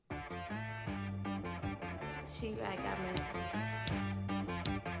She right got me.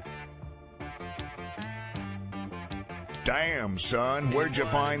 Damn, son, where'd you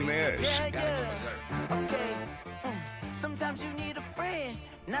find this? Okay. Sometimes you need a friend,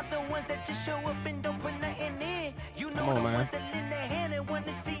 not the ones that just show up and don't put nothing in. You know on, the man. ones that lend their hand and want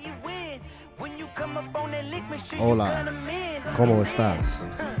to see you win. When you come up on that lick, make sure Hola. you cut 'em in. ¿Cómo estás?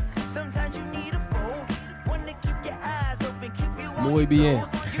 Sometimes you need a foe, one to keep your eyes open, keep you on Muy your bien.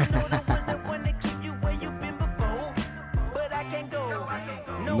 toes. You know the ones that want to keep you where you've been before. But I can't go.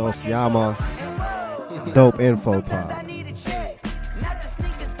 No, Nos I can't llamas go. Dope Info Sometimes I Pod. need a check. Not the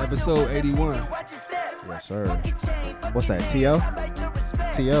sneakers, but the Episode way 81. you watch your step. Yes, sir. What's that, T.O.?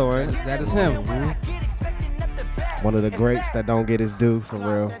 It's T.O., right? That is him. One of the greats that don't get his due, for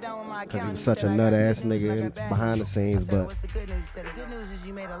real. Because he was such a nut-ass nigga behind the scenes, but What's the good news? He said the good news is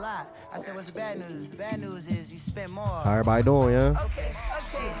you made a lot. I said, what's the bad news? The bad news is you spent more. how everybody doing, yeah? Okay,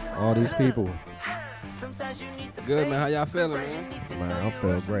 okay. All these people. Sometimes you need the Good, man. How y'all feeling, Sometimes you man? need to Man, know I'm your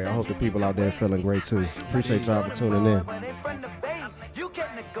feeling roots. great. I hope the people out there feeling great, too. Appreciate y'all for tuning in. But in front of Bay, you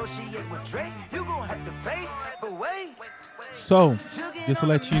can't negotiate with Drake. You gon' have to pay. But wait. So, just to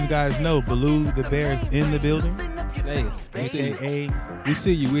let you guys know, Baloo the Bear is in the building, Hey, we see you. aka We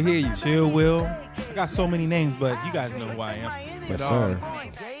see you. We hear you. Chill Will. I got so many names, but you guys know who I am. Yes, But, sir.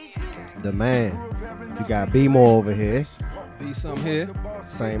 The man. You got B-More over here. Be some here.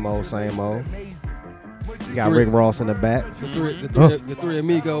 Same old, same old. You got Rick Ross in the back. The three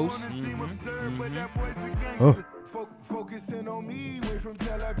amigos. Huh.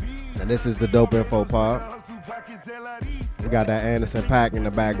 And this is the Dope Info Pod. We got that Anderson .Paak in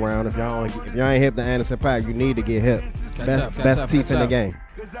the background. If y'all ain't hip to Anderson .Paak, you need to get hip. Best teeth in the game.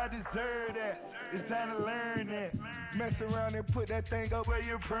 It's time to learn that. Mess around and put that thing up where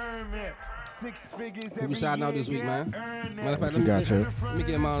your permit. 6 figures Who we every shouting out year, this week, yeah, man? earn that. Matter of fact, You got you. let me get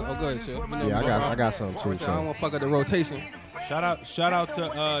him on. Oh, go ahead, chill. You know, Yeah, I got some too. I don't So want to fuck up the rotation. shout out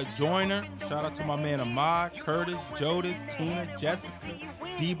to Joyner. Shout out to my man Ahmad, Curtis, Jodis, Tina, Jessica,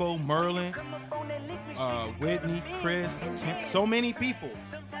 Debo, Merlin, Whitney, Chris, Kim, so many people.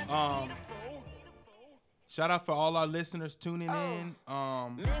 Shout out for all our listeners tuning in.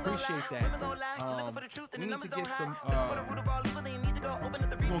 Appreciate that. We need to get some.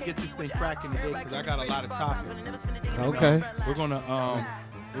 We're gonna get this thing cracking today because I got a lot of topics. okay.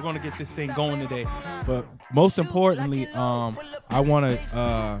 We're gonna get this thing going today. But most importantly, I want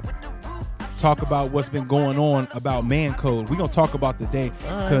to talk about what's been going on about man code. We're gonna talk about the day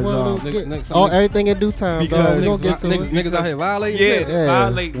because Everything in due time, dog. We gonna get to it. Niggas out here violating. yeah, shit.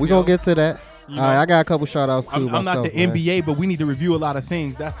 violating, we yo. gonna get to that. You All right, know, I got a couple shout outs too. I'm not the myself, man. NBA, but we need to review a lot of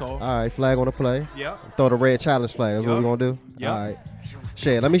things. That's all. All right, flag on the play. Yep. Throw the red challenge flag. That's what we're Yup. gonna do. Yup. All right.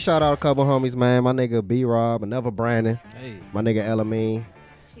 Shit, let me shout out a couple homies, man. My nigga B Rob, another Brandon. Hey, My nigga Elamine,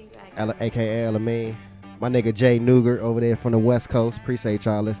 She right got me. aka Elamine. My nigga Jay Nugert over there from the West Coast. Appreciate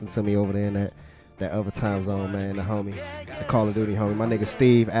y'all listening to me over there in that other time zone, man. The homie, the Call of Duty homie. My nigga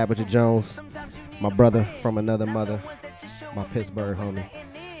Steve Aperture Jones, my brother from another mother, my Pittsburgh homie.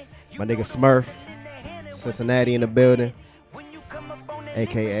 My nigga Smurf, Cincinnati in the building,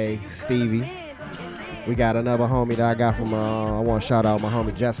 aka Stevie. We got another homie that I got from. I want to shout out my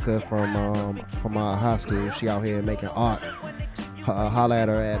homie Jessica from our high school. She out here making art. Holla at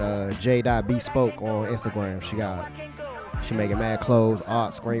her at j.bespoke on Instagram. She making mad clothes,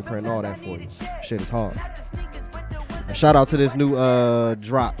 art, screen print, all that for you. Shit is hard. And shout out to this new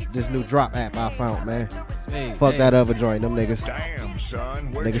drop app I found, man. hey, Fuck hey. that other joint, them niggas. Damn,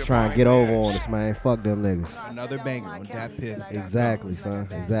 son, where'd you Niggas trying to find get over this? on us, man. Fuck them niggas. Another banger on that pit. Exactly, son.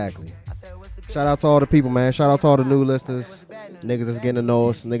 Exactly. Shout out to all the people, man. Shout out to all the new listeners. Niggas that's getting to know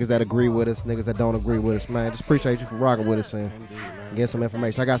us. Niggas that agree with us. Niggas that don't agree with us, man. Just appreciate you for rocking with us and getting some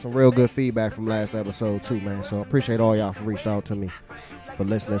information. I got some real good feedback from last episode, too, man. So I appreciate all y'all for reaching out to me, for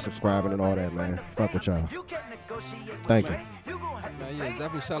listening, subscribing, and all that, man. Fuck with y'all. Thank you. Man, yeah,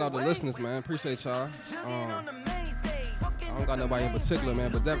 definitely shout out to listeners, man. Appreciate y'all. I don't got nobody in particular,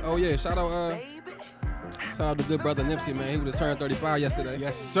 man. But shout out to good brother Nipsey, man. He would have turned 35 yesterday.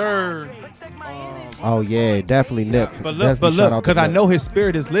 Yes, sir. Oh, yeah. Definitely Nip. But look, Definitely shout out to because I Nip. know his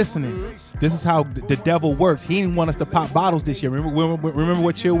spirit is listening. This is how the devil works. He didn't want us to pop bottles this year. Remember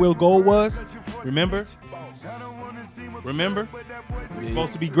what Chill Will goal was? Remember? It's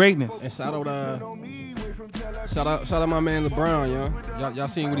supposed to be greatness. And shout out my man LeBron, yo. Y'all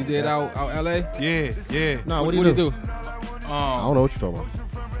seen what he did out LA? Yeah. Nah, what What do he you do? I don't know what you're talking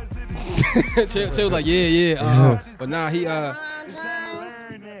about. Chill was like, but nah, he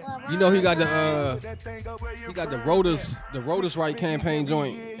you know he got the Rotas Right campaign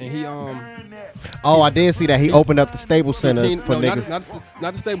joint, and he Oh, I did see that he opened up the Staples Center 15 for no, niggas.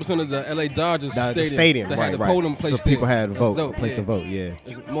 not the Staples Center, the LA Dodgers The stadium, that right, had the right. podium place So people there. had to That's vote, dope, place yeah. to vote. Yeah.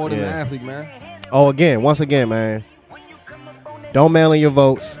 It's more than Yeah. an athlete, man. Oh, once again, man. Don't mail in your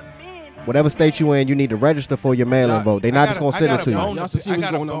votes. Whatever state you in, you need to register for your mail-in vote. They're not just gonna send it to you. Y'all should see I what's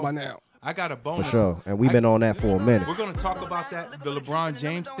got a going on bone- by now. I got a bonus. For sure, and we've been on that for a minute. We're gonna talk about that, the LeBron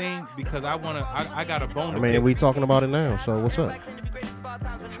James thing, because I got a bone. I to mean, pick. we talking about it now. So what's up?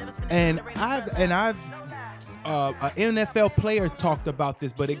 And I've an NFL player talked about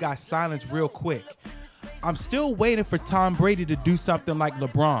this, but it got silenced real quick. I'm still waiting for Tom Brady to do something like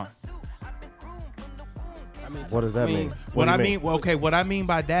LeBron. I mean, What does that mean? What do I you mean, well, okay, what I mean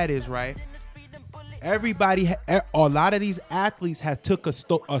by that is, right, everybody, a lot of these athletes have took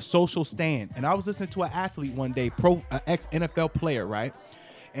a social stand. And I was listening to an athlete one day, ex-NFL player, right?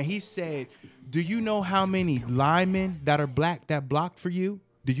 And he said, do you know how many linemen that are black that blocked for you?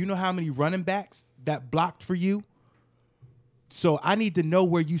 Do you know how many running backs that blocked for you? So I need to know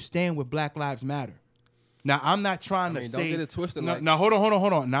where you stand with Black Lives Matter. Now, I'm not trying to don't say... get it twisted, No, like- now, hold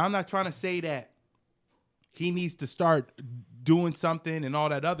on. Now, I'm not trying to say that he needs to start doing something and all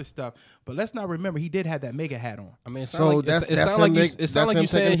that other stuff. But let's not remember, he did have that mega hat on. I mean, it So sounds like, that's it sound him like you, make- it sound that's like him you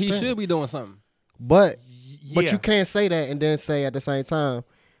saying taking a he stand. should be doing something. But Yeah. you can't say that and then say at the same time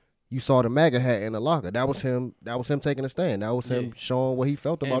you saw the MAGA hat in the locker. That was him. That was him taking a stand. That was him showing what he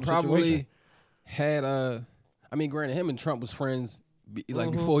felt about And the probably situation. had I mean, granted, him and Trump was friends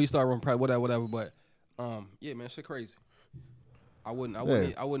before he started running, probably whatever. But yeah, man, shit crazy. I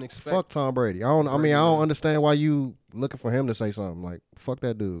wouldn't expect. Fuck Tom Brady. I don't understand why you looking for him to say something like fuck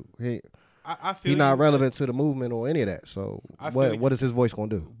that dude. I feel He's not you, relevant to the movement or any of that. So I feel you. what is his voice gonna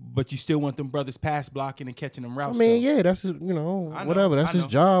do? But you still want them brothers pass blocking and catching them I routes. mean, though. yeah, that's his, I know, whatever. That's I his know.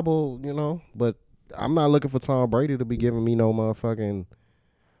 job, or But I'm not looking for Tom Brady to be giving me no motherfucking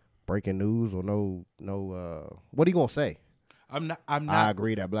breaking news or no. What are you gonna say? I'm not. I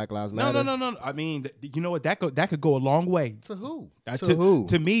agree that Black Lives No, Matter. no. I mean, you know what? That could go a long way. To who? To who?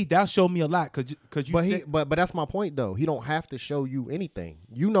 To me, that showed me a lot. Cause you But said, but that's my point though. He don't have to show you anything.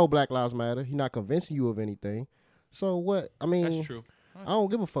 You know Black Lives Matter. He not convincing you of anything. So what? I mean, that's true. I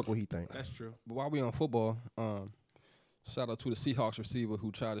don't give a fuck what he think. That's true. But while we on football, shout out to the Seahawks receiver who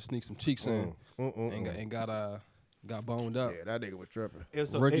tried to sneak some cheeks in and got boned up. Yeah, that nigga was tripping.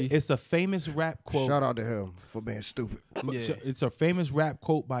 It's a famous rap quote. Shout out to him for being stupid. Yeah. It's a famous rap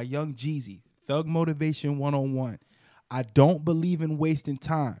quote by Young Jeezy, Thug Motivation 101. I don't believe in wasting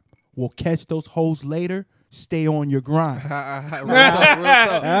time. We'll catch those hoes later. Stay on your grind. Real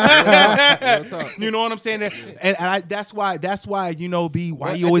talk. You know what I'm saying? And that's why B, why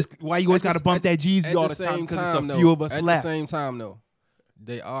But you always got to bump that Jeezy at all the time because it's a few of us at left. the same time, though,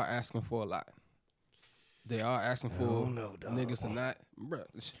 they are asking for a lot. They are asking for niggas to not, bruh.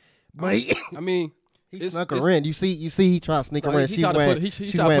 But I mean, he snuck her in. You see, he tried to sneak her in. he She's tried to wearing, put it- he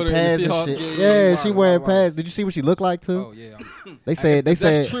she's tried to wearing put it in the pads and Seahawks. shit. Yeah, Yeah, she wearing pads. Did you see what she looked like too? Oh yeah, They said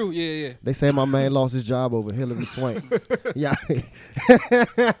that's true. Yeah. They said my man lost his job over Hillary Swank. Yeah.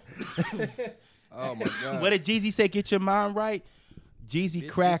 Oh my god. What did Jeezy say? Get your mind right. Jeezy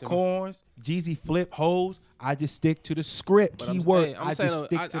crack horns. Jeezy flip hoes. I just stick to the script. But I'm Keyword. saying, I just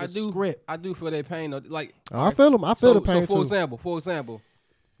stick to the script. I do feel their pain though. Like I feel him. I feel the pain So too. for example,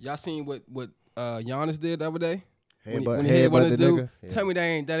 y'all seen what Giannis did the other day? Headbutt- When he hit one headbutt of the the nigga? dude, Yeah. tell me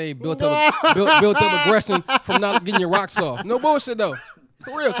that ain't built up aggression from not getting your rocks off. No bullshit though.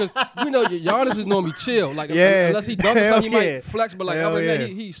 For real, because Giannis is normally chill. Like Yeah. unless he dunks or Hell something, he yeah. might flex. But like Hell other than that,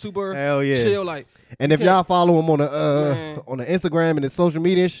 yeah. he super Hell yeah. chill. Like And if can't- y'all follow him on Man. the Instagram and his social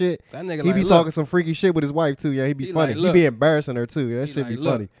media and shit, that nigga he like, be look, talking some freaky shit with his wife too. Yeah, he be He funny. like, He look. be embarrassing her too. That He shit be like,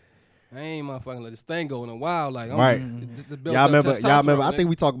 look. funny. I ain't motherfucking let this thing go in a while. Like Right. this built Y'all up remember? testosterone, I nigga. think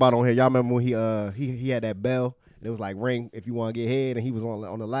we talked about it on here. Y'all remember when he had that bell? And it was like ring if you want to get head, and he was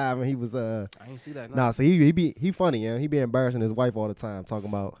on the live, and he was I ain't see that. Nah, so he funny, yeah. He be embarrassing his wife all the time, talking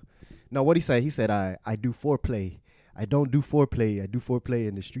about. No, what he say? He said, I do foreplay. I don't do foreplay. I do foreplay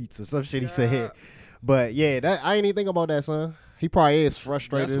in the streets or some shit he said. But yeah, I ain't even think about that, son. He probably is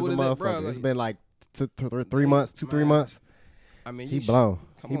frustrated That's as a what it is, motherfucker. bro, like- It's been like 3 months, 3 Man. months. I mean, He blown.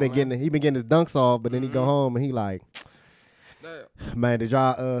 Come He on, been man. getting his dunks off, but then he go home and he like, Damn. man, did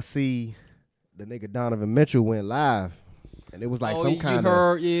y'all see the nigga Donovan Mitchell went live? And it was like some you kind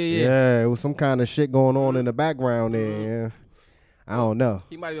heard, of yeah. it was some kind of shit going on in the background there. Yeah. I don't know.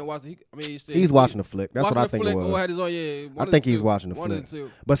 He might have been watching. He's watching the flick. That's what I think it was. Or had his own, yeah, I think he's watching the one flick. of the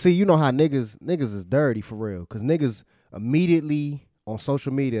two. But see, you know how niggas is dirty for real. Cause niggas immediately on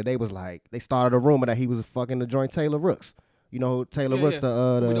social media, they was like, they started a rumor that he was fucking the joint Taylor Rooks. You know who Taylor Yeah, Rooks,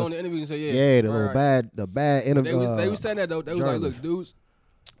 yeah. We the doing the interview and say, the right, little right. bad They interview. was saying that though. They was like, journalist. look, dudes,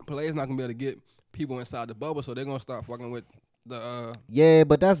 players not gonna be able to get people inside the bubble, so they're gonna start fucking with the. Yeah,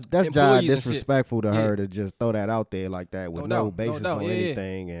 but that's Employees job and shit. disrespectful to Yeah. her to just throw that out there like that with no basis doubt. on Yeah, yeah.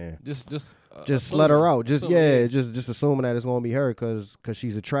 anything and Just just let her out. Just assuming, just assuming that it's gonna be her because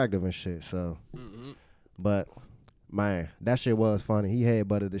she's attractive and shit. So, but man, that shit was funny. He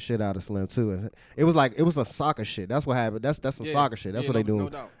headbutted the shit out of Slim too. And it was some soccer shit. That's what happened. That's some Yeah, soccer shit. That's yeah, what they do. no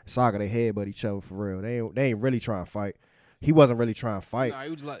doubt. Soccer, they headbutt each other for real. They ain't really trying to fight. He wasn't really trying to fight. Nah, he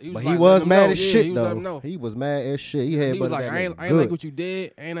was like, But like, he was letting them mad know. as Yeah, shit he was letting them though. know. He was mad as shit. He He was headbutted like, that I ain't nigga like good. what you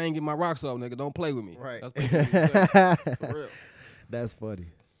did, and I ain't get my rocks off, nigga. Don't play with me. Right. That's basically what he said. For real. That's funny.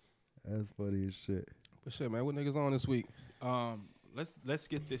 That's funny as shit. But shit, man, what niggas on this week? Let's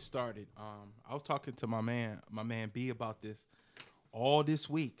get this started. I was talking to my man B about this all this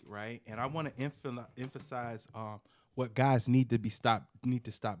week, right? And I want to emphasize what guys need to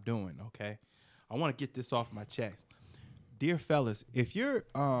stop doing. Okay, I want to get this off my chest, dear fellas. If you're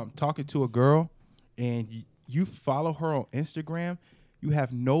talking to a girl and you follow her on Instagram, you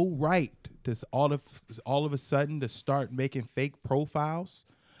have no right to all of a sudden to start making fake profiles.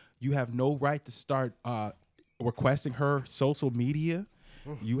 You have no right to start requesting her social media.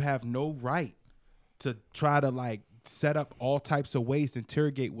 You have no right to try to like set up all types of ways to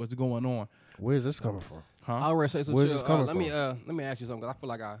interrogate what's going on. Where's this coming from? I already say some Where's shit. this coming Let me ask you something. 'Cause I feel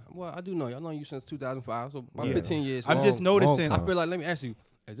like I do know you. I know you since 2005, so about Yeah. 15 years. I'm just noticing. long I feel like let me ask you.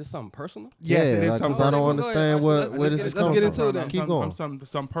 Is this something personal? Yes, Yeah, it is like, something 'cause I don't personal. understand where this is let's coming get from. into it then. Keep going.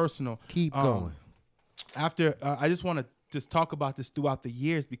 Some personal. Keep going. After I just want to just talk about this throughout the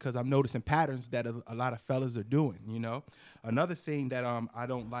years because I'm noticing patterns that a lot of fellas are doing. You know, another thing that I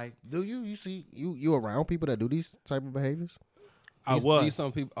don't like. Do you see you around people that do these type of behaviors? These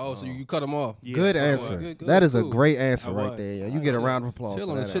some people. Oh, so you cut them off. Yeah, Good I was. answer. Good, that is a cool. great answer I right was. there. You get a round of applause. Chill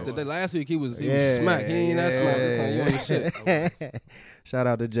for on the that shit answer. that last week he was Yeah, smack. He ain't that smack. This time you on your shit. Shout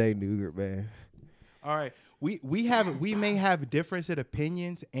out to Jay Nugert, man. All right, we may have different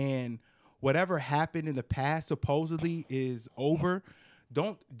opinions, and whatever happened in the past supposedly is over.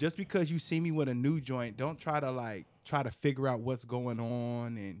 Don't just because you see me with a new joint, don't try to figure out what's going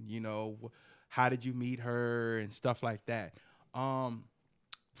on and how did you meet her and stuff like that.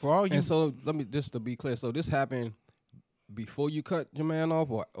 For all you, And so let me just to be clear. So this happened before you cut your man off,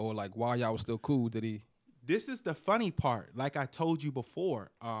 or like while y'all was still cool? Did he? this is the funny part. Like I told you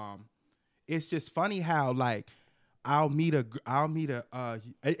before, it's just funny how like I'll meet a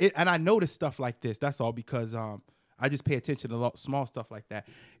and I notice stuff like this. That's all because I just pay attention to small stuff like that.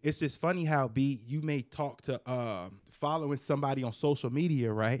 It's just funny how you may talk to following somebody on social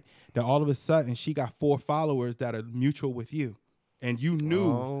media, right? That all of a sudden she got 4 followers that are mutual with you, and you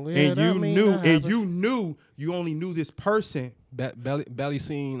knew, you only knew this person. Belly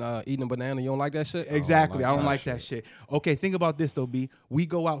seen eating a banana. You don't like that shit? Exactly. I don't like that shit. Okay, think about this though, B. We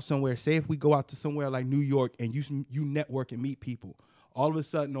go out somewhere. Say if we go out to somewhere like New York and you network and meet people. All of a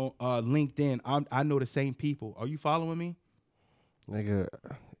sudden on LinkedIn, I know the same people. Are you following me? Nigga,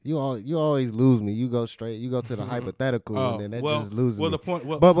 you always lose me. You go straight. You go to the hypothetical, and then that just loses me. The point.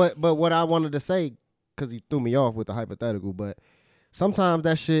 Well, But what I wanted to say, because you threw me off with the hypothetical, but sometimes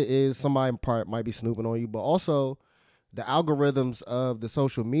that shit is somebody might be snooping on you, but also the algorithms of the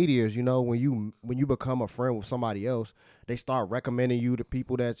social medias, when you become a friend with somebody else, they start recommending you to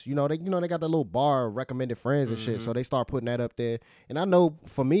people that's, they got that little bar of recommended friends and shit. So they start putting that up there. And I know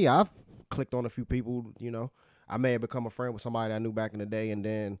for me, I've clicked on a few people, I may have become a friend with somebody I knew back in the day. And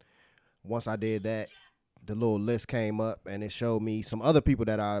then once I did that, the little list came up and it showed me some other people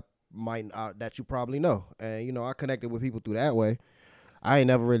that that you probably know. And, I connected with people through that way. I ain't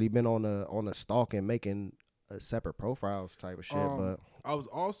never really been on a stalk and making a separate profiles type of shit, but I was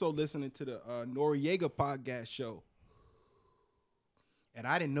also listening to the Noriega podcast show, and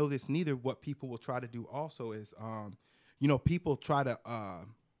I didn't know this neither. What people will try to do also is, people try to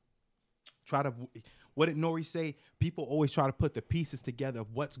what did Nori say? People always try to put the pieces together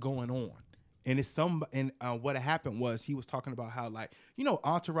of what's going on. And what happened was he was talking about how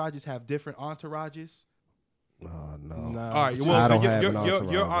entourages have different entourages. Oh, no. All right. Well, I don't have an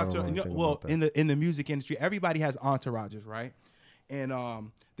entourage. your I don't know anything about that. in the music industry, everybody has entourages, right? And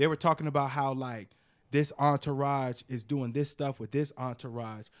they were talking about how this entourage is doing this stuff with this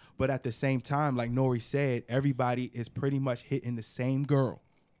entourage, but at the same time, like Nori said, everybody is pretty much hitting the same girl.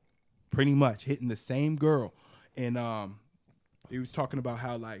 And he was talking about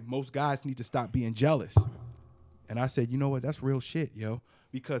how most guys need to stop being jealous. And I said, you know what? That's real shit, yo.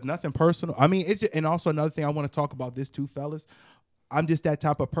 Because nothing personal. I mean, and also another thing I want to talk about this too, fellas. I'm just that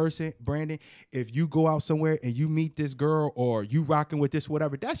type of person, Brandon. If you go out somewhere and you meet this girl or you rocking with this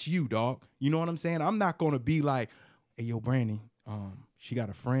whatever, that's you, dog. You know what I'm saying? I'm not going to be like, hey, yo, Brandon, she got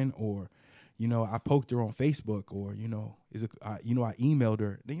a friend, or, you know, I poked her on Facebook, or you know, I emailed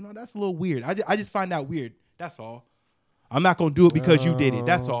her. You know, that's a little weird. I just find that weird. That's all. I'm not gonna do it because you did it.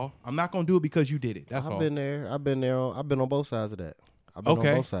 That's all. I'm not gonna do it because you did it. That's all. I've been there. I've been on both sides of that. I've been Okay.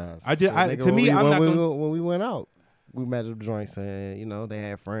 on both sides. When we went out, we met at the joints, and you know they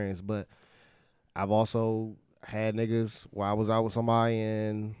had friends. But I've also had niggas where I was out with somebody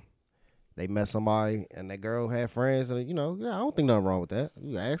and they met somebody, and that girl had friends, and you know, I don't think nothing wrong with that.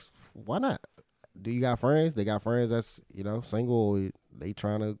 You ask, why not? Do you got friends? They got friends that's, you know, single, or they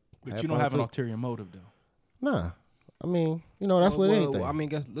trying to. But you don't have an ulterior motive though. Nah. I mean, you know, that's with anything. I mean,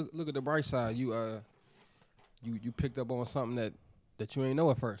 guess look at the bright side. You picked up on something that you ain't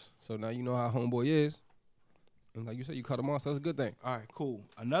know at first. So now you know how homeboy is. And like you said, you cut him off, so that's a good thing. All right, cool.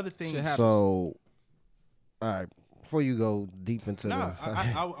 Another thing. So, all right, before you go deep into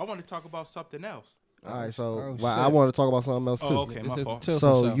I want to talk about something else. All right, so I want to talk about something else too. Oh, okay, my fault.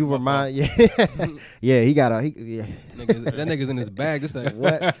 So you remind, yeah, he got that nigga's in his bag. This thing.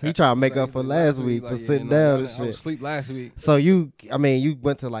 What? He trying to make up for last week for sitting down and shit. I was asleep last week. So you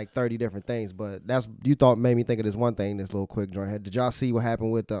went to like 30 different things, but you thought made me think of this one thing. This little quick joint. Did y'all see what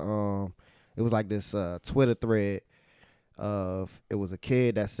happened with the It was like this Twitter thread it was a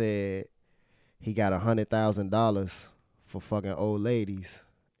kid that said he got $100,000 for fucking old ladies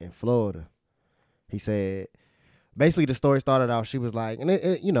in Florida. He said, basically the story started out, she was like,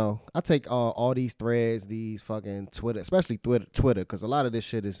 and you know, I take all these threads, these fucking Twitter, especially Twitter, because a lot of this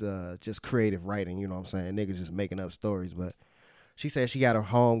shit is just creative writing, you know what I'm saying? Niggas just making up stories. But she said she got a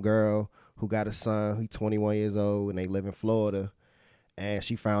home girl who got a son, he's 21 years old, and they live in Florida, and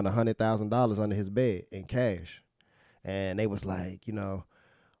she found $100,000 under his bed in cash. And they was like, you know,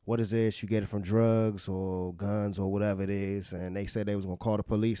 what is this? You get it from drugs or guns or whatever it is. And they said they was going to call the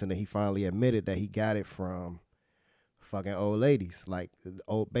police. And then he finally admitted that he got it from fucking old ladies. Like,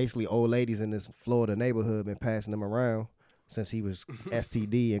 basically old ladies in this Florida neighborhood been passing them around since he was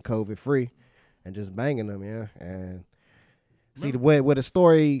STD and COVID free and just banging them, yeah. And see, the way where the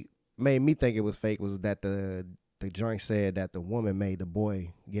story made me think it was fake was that the joint said that the woman made the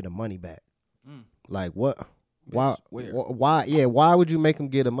boy get the money back. Like, what? Why? Yeah, why would you make him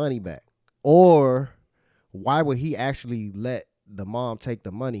get the money back? Or why would he actually let the mom take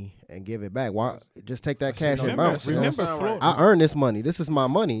the money and give it back? Why just take that cash and bounce? Remember, Florida, I earned this money. This is my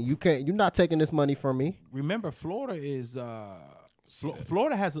money. You're not taking this money from me. Remember, Florida is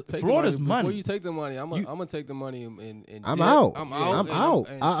Florida's money. Before you take the money, I'm gonna take the money and I'm out.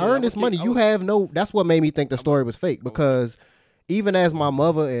 I earned this money. You have no. That's what made me think the story was fake, because even as my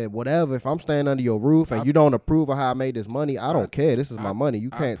mother and whatever, if I'm staying under your roof and you don't approve of how I made this money, I don't care. This is my money. You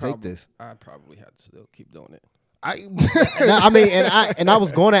can't take this. I'd probably have to still keep doing it. I mean, and I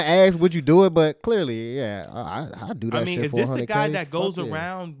was going to ask, would you do it? But clearly, yeah, I do that. I mean, shit is for this the guy 100K? that goes Fuck yeah.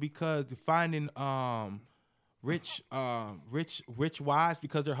 around because finding rich wives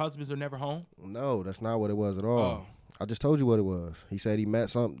because their husbands are never home? No, that's not what it was at all. Oh. I just told you what it was. He said he met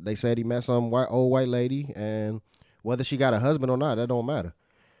some. They said he met some old white lady, and whether she got a husband or not, that don't matter.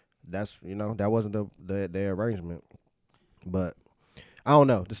 That's, you know, that wasn't the arrangement. But I don't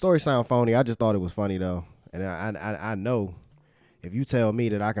know. The story sound phony. I just thought it was funny though, and I know if you tell me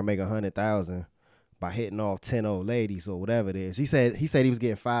that I can make $100,000 by hitting off 10 old ladies or whatever it is. He said he was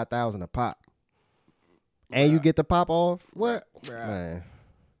getting $5,000 a pop, and you get the pop off. What? Man,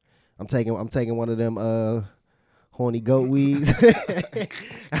 I'm taking one of them horny goat weeds.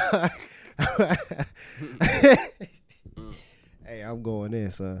 Hey, I'm going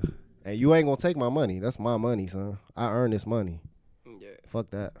in, son. Hey, you ain't gonna take my money. That's my money, son. I earned this money. Yeah. Fuck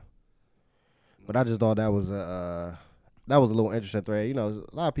that. But I just thought that was a little interesting thread. You know,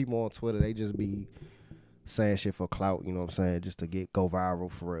 a lot of people on Twitter, they just be saying shit for clout, you know what I'm saying, just to go viral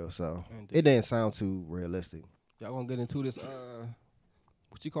for real. So it didn't sound too realistic. Y'all gonna get into this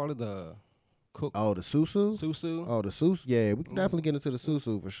what you call it, the cook? Oh, the susu? Susu? Oh, the susu? Yeah, we can definitely get into the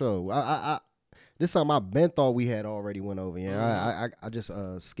susu for sure. This is something I been thought we had already went over. Yeah, I just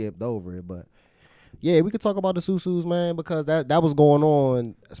skipped over it, but yeah, we could talk about the susus, man, because that was going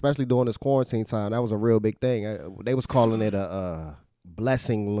on, especially during this quarantine time. That was a real big thing. They was calling it a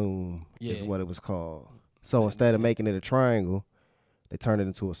blessing loom, is what it was called. So instead of making it a triangle, they turned it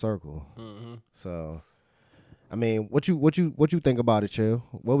into a circle. Mm-hmm. So, I mean, what you think about it, Chill?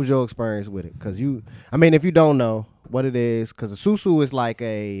 What was your experience with it? Because if you don't know what it is, because the susu is like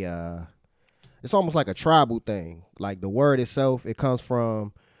it's almost like a tribal thing. Like the word itself, it comes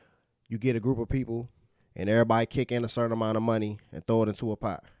from, you get a group of people and everybody kick in a certain amount of money and throw it into a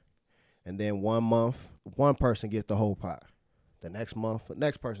pot. And then 1 month, one person gets the whole pot. The next month, the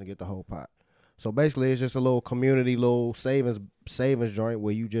next person get the whole pot. So basically, it's just a little community, little savings joint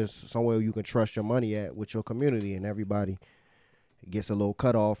where you just somewhere you can trust your money at with your community, and everybody gets a little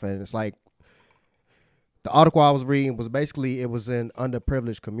cut off. And it's like the article I was reading was basically it was in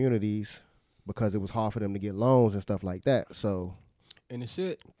underprivileged communities because it was hard for them to get loans and stuff like that. So, and the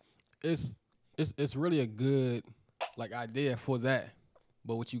shit, it's really a good like idea for that.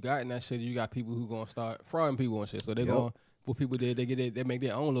 But what you got in that shit, you got people who gonna start frauding people and shit. So they going what people did, they make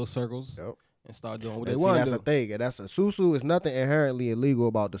their own little circles. Yep. And start doing what And they want to do. That's the thing. And that's a susu. It's nothing inherently illegal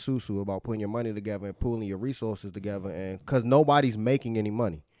about the susu, about putting your money together and pooling your resources together, and because nobody's making any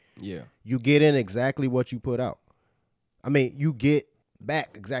money. Yeah. You get in exactly what you put out. I mean, you get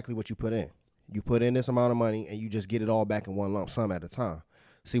back exactly what you put in. You put in this amount of money, and you just get it all back in one lump sum at a time.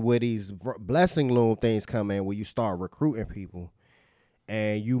 See, where these blessing loan things come in, where you start recruiting people,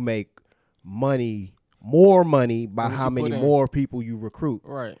 and you make more money by how many more people you recruit.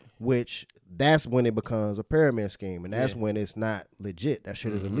 Right. Which that's when it becomes a pyramid scheme, and that's when it's not legit. That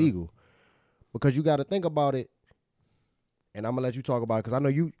shit is illegal. Because you got to think about it, and I'm gonna let you talk about it because I know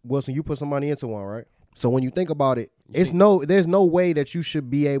you, Wilson, you put some money into one, right? So when you think about it, there's no way that you should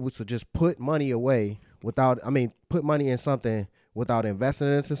be able to just put money away put money in something without investing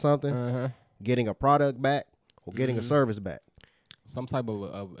it into something, getting a product back or getting a service back. Some type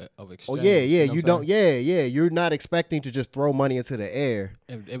of exchange. Oh yeah, you know you're not expecting to just throw money into the air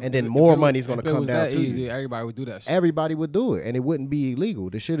and then more money is going to come down to you. Everybody would do that shit. Everybody would do it, and it wouldn't be illegal.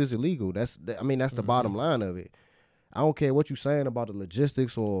 The shit is illegal. That's the bottom line of it. I don't care what you're saying about the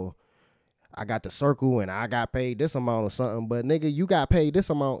logistics or I got the circle and I got paid this amount or something, but nigga, you got paid this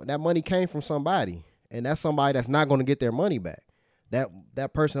amount. That money came from somebody, and that's somebody that's not going to get their money back.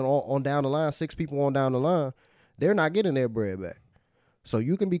 That person on down the line, 6 people on down the line, they're not getting their bread back. So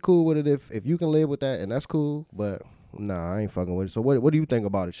you can be cool with it if you can live with that, and that's cool. But nah, I ain't fucking with it. So what do you think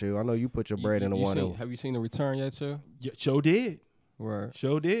about it, Chill? I know you put your bread in the one. Have you seen the return yet, Chill? Yeah, Show did. Right.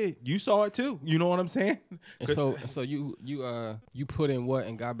 Show did. You saw it too. You know what I'm saying? And so you put in what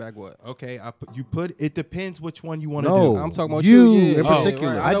and got back what? Okay, it depends which one you want to No, do. I'm talking about you you in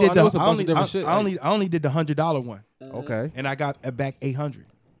particular. Right. I only did the $100 one. Okay. And I got back $800.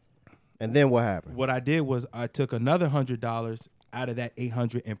 And then what happened? What I did was I took another $100 out of that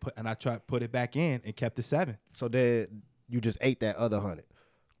 800 and I tried to put it back in and kept the 7. So then you just ate that other 100.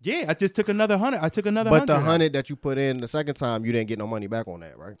 Yeah, I just took another 100. I took another but 100. But the 100 that you put in the second time, you didn't get no money back on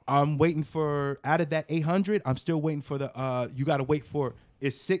that, right? I'm waiting for out of that 800. I'm still waiting for the. You got to wait for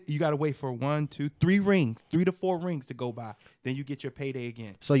it's 6. You got to wait for 1, 2, 3 rings, 3 to 4 rings to go by. Then you get your payday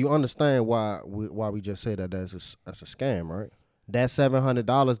again. So you understand why we just said that that's a scam, right? That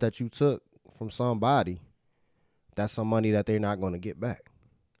 $700 that you took from somebody, that's some money that they're not going to get back.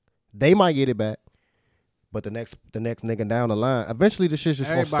 They might get it back, but the next nigga down the line, eventually the shit's just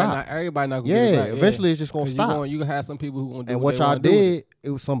going to stop. Everybody not going to get it back. Eventually it's just going to stop. You can have some people who going to do and what y'all did, it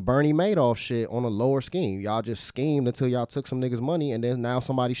was some Bernie Madoff shit on a lower scheme. Y'all just schemed until y'all took some niggas' money, and then now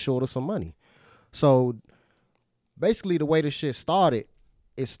somebody's short of some money. So basically the way the shit started,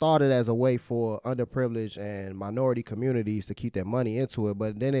 it started as a way for underprivileged and minority communities to keep their money into it,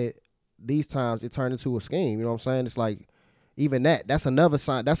 but then these times it turned into a scheme. You know what I'm saying? It's like even that's another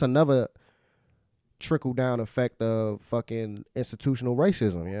sign. That's another trickle down effect of fucking institutional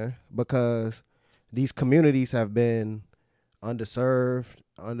racism. Yeah, because these communities have been underserved,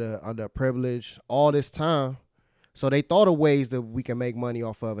 underprivileged all this time. So they thought of ways that we can make money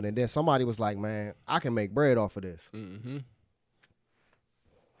off of it, and then somebody was like, "Man, I can make bread off of this." Mm-hmm.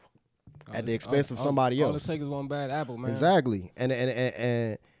 At the expense of somebody else. All it takes is one bad apple, man. Exactly,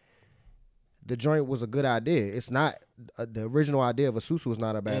 and the joint was a good idea. It's not the original idea of a susu is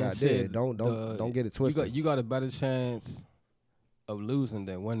not a bad idea. Don't get it twisted. You got a better chance of losing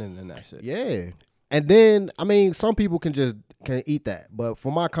than winning in that shit. Yeah, and then I mean, some people can eat that, but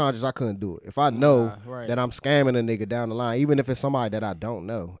for my conscience, I couldn't do it. If I know that I'm scamming a nigga down the line, even if it's somebody that I don't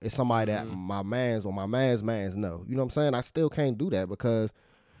know, it's somebody that my man's or my man's know. You know what I'm saying? I still can't do that because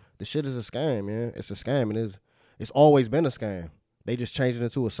the shit is a scam, man. It's a scam, and it's always been a scam. They just changed it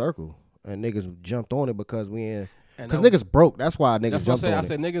into a circle. And niggas jumped on it because niggas broke. That's why niggas jumped on it. I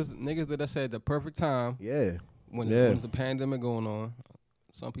said niggas that I said the perfect time. Yeah. When there's a pandemic going on,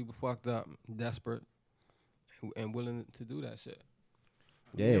 some people fucked up, desperate, and willing to do that shit.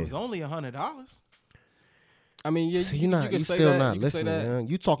 Yeah. It was only $100. I mean, yeah. So you still not listening, man.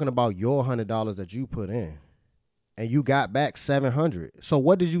 You talking about your $100 that you put in, and you got back $700. So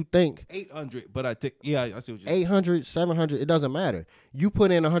what did you think? $800, but I think I see what you're saying. $800, $700, it doesn't matter. You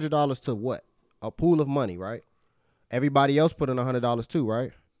put in $100 to what? A pool of money, right? Everybody else put in $100 too,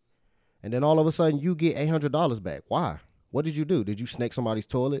 right? And then all of a sudden you get $800 back. Why? What did you do? Did you snake somebody's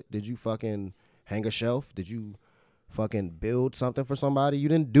toilet? Did you fucking hang a shelf? Did you fucking build something for somebody? You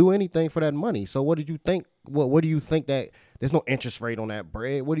didn't do anything for that money. So what did you think? What do you think that there's no interest rate on that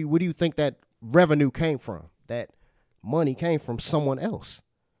bread? What do you think that revenue came from? That money came from someone else.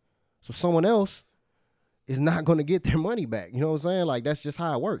 So someone else is not going to get their money back. You know what I'm saying? Like, that's just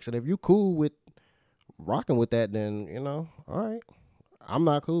how it works. And if you cool with rocking with that, then, you know, all right. I'm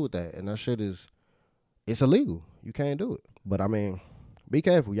not cool with that. And that shit it's illegal. You can't do it. But, I mean, be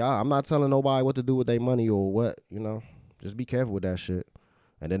careful, y'all. I'm not telling nobody what to do with their money or what, you know. Just be careful with that shit.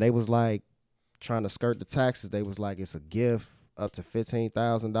 And then they was, like, trying to skirt the taxes. They was like, it's a gift up to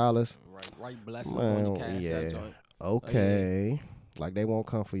 $15,000. Right blessing on the cash app joint. Okay. Oh, yeah. Like, they won't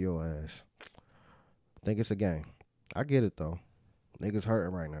come for your ass. Think it's a game. I get it, though. Niggas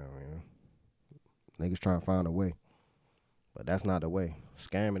hurting right now, man. Niggas trying to find a way. But that's not the way.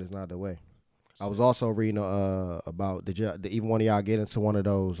 Scamming is not the way. I was also reading about, did even one of y'all get into one of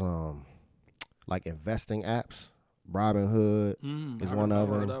those, like, investing apps? Robinhood is one of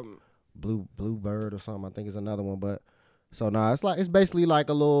them. Bluebird or something, I think is another one. But, so, nah, it's basically like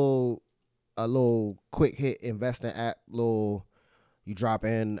a little quick hit investing app, you drop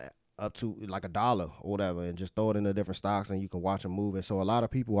in up to like $1 or whatever and just throw it into different stocks and you can watch them move. And so a lot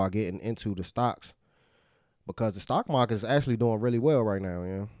of people are getting into the stocks because the stock market is actually doing really well right now, you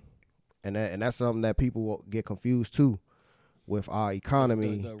know? And that's something that people get confused too with our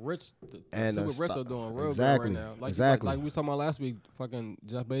economy. The rich, and super rich are doing real exactly, good right now. Exactly. Like we was talking about last week, fucking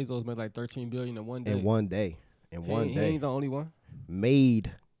Jeff Bezos made like $13 billion in one day. In one day. He ain't the only one.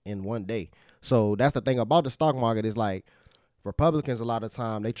 Made in one day. So that's the thing about the stock market is like Republicans a lot of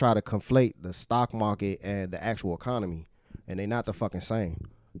time they try to conflate the stock market and the actual economy, and they're not the fucking same.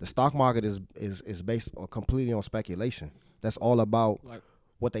 The stock market is based completely on speculation. That's all about like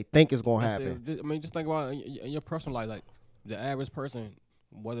what they think is gonna happen. I mean, just think about in your personal life, like the average person,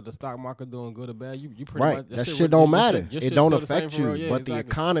 whether the stock market doing good or bad, you pretty right. much That shit don't matter. It don't affect you, yeah, but exactly. the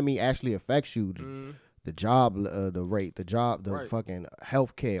economy actually affects you. The job, the rate, the right. fucking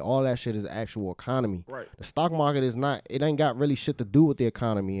healthcare, all that shit is actual economy. Right. The stock market is not. It ain't got really shit to do with the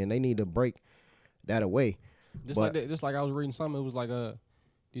economy, and they need to break that away. Just like I was reading something, it was like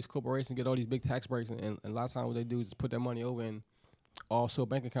these corporations get all these big tax breaks, and a lot of times what they do is just put their money over in offshore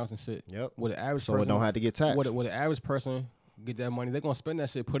bank accounts and shit. Yep. With the average so person, it don't have to get taxed. With the average person get that money, they're gonna spend that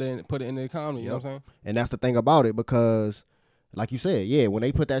shit, put it in the economy. Yep. You know what I'm saying? And that's the thing about it because. Like you said, yeah, when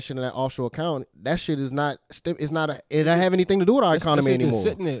they put that shit in that offshore account, that shit is not. It don't have anything to do with our economy anymore. Just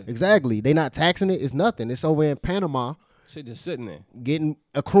sitting there. Exactly, they not taxing it. It's nothing. It's over in Panama. Shit just sitting there,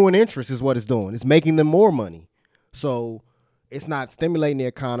 accruing interest is what it's doing. It's making them more money. So it's not stimulating the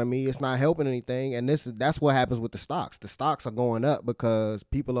economy. It's not helping anything. And that's what happens with the stocks. The stocks are going up because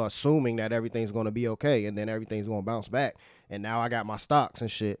people are assuming that everything's going to be okay, and then everything's going to bounce back. And now I got my stocks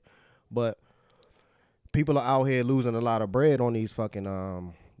and shit, but. People are out here losing a lot of bread on these fucking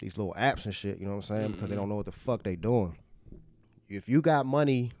these little apps and shit, you know what I'm saying? Because they don't know what the fuck they doing. If you got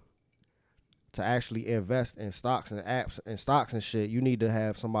money to actually invest in stocks and apps and stocks and shit, you need to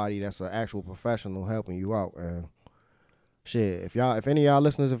have somebody that's an actual professional helping you out. And shit, if any of y'all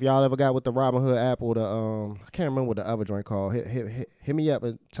listeners, if y'all ever got with the Robinhood app or the I can't remember what the other joint called, hit me up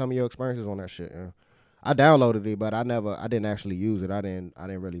and tell me your experiences on that shit. Yeah. I downloaded it, but I didn't actually use it. I didn't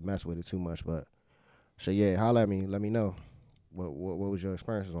really mess with it too much, but. So yeah, holla at me. Let me know what was your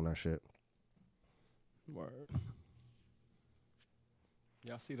experiences on that shit. Word.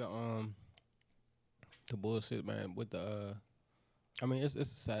 Y'all see the bullshit, man, with the I mean it's a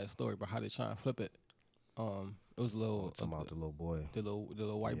sad story, but how they trying to flip it. It was a little talking about the little boy. The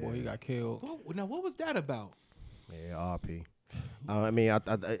little white boy, he got killed. Now what was that about? Yeah, RP. I mean,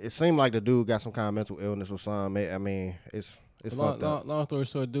 it seemed like the dude got some kind of mental illness or something. I mean, it's fucked up. Long story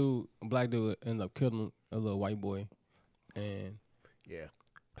short, a black dude ended up killing a little white boy, and yeah,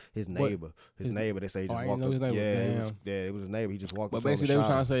 his neighbor, they say he just walked up. It was his neighbor. He just walked. But basically, they were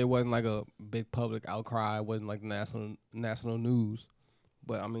trying to say it wasn't like a big public outcry. It wasn't like national news.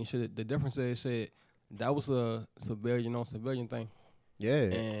 But I mean, shit. The difference is, shit, that was a civilian on civilian thing. Yeah,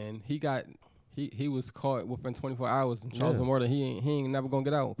 and he was caught within 24 hours and charged with murder. He ain't never gonna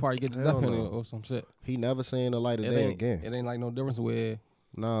get out. Probably get the death penalty or some shit. He never seen the light of day again. It ain't like no difference where.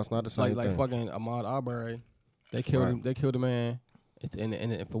 No, it's not the same thing. Like fucking Ahmaud Arbery, they killed him. They killed a man. And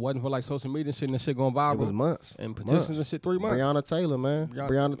if it wasn't for like social media and shit, and the shit going viral, it was months and petitions and shit. 3 months. Breonna Taylor, man.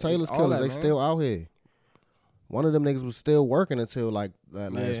 Breonna Taylor's killers. They man. Still out here. One of them niggas was still working until like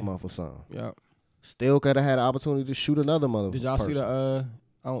that last month or something. Yeah. Still could have had an opportunity to shoot another motherfucker. Did y'all see the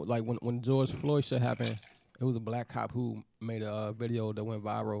like when George Floyd shit happened? It was a black cop who made a video that went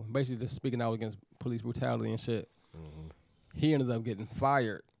viral, basically just speaking out against police brutality and shit. Mm-hmm. He ended up getting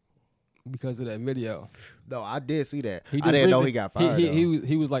fired because of that video. No, I did see that. He I just didn't know recently- he got fired.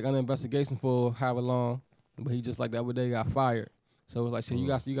 He was like under investigation for however long, but he just like the other day got fired. So it's like, shit,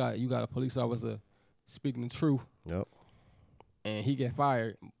 you got a police officer speaking the truth, Yep. and he get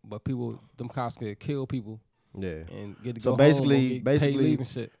fired, but them cops could kill people Yeah. and get to So go basically- home or get paid basically- leave and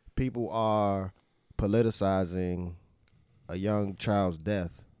shit. People are politicizing a young child's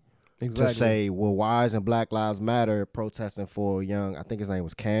death Exactly. to say, well, why isn't Black Lives Matter protesting for young? I think his name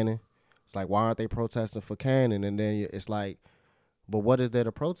was Cannon. It's like, why aren't they protesting for Cannon? And then it's like, but what is there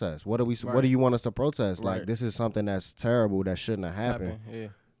to protest? What do we? What do you want us to protest? Like, Right. this is something that's terrible that shouldn't have happened. Yeah.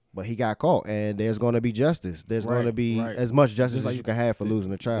 But he got caught, and there's going to be justice. There's going to Right, be right. as much justice Just like as you can have for the-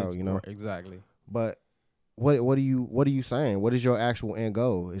 losing a child. You know. Right, exactly. But what are you saying? What is your actual end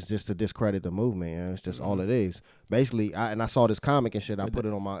goal? It's just to discredit the movement. And it's just all it is. Basically, I saw this comic and shit. I put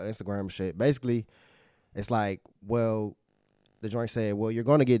it on my Instagram and shit. Basically, it's like, well, the joint said, well, you're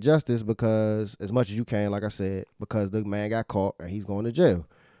going to get justice because as much as you can, like I said, because the man got caught and he's going to jail.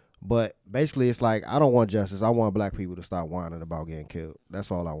 But basically, it's like, I don't want justice. I want black people to stop whining about getting killed. That's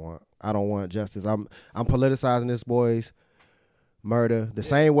all I want. I don't want justice. I'm politicizing this boy's murder the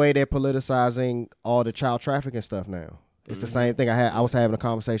same way they're politicizing all the child trafficking stuff now. It's the same thing. I was having a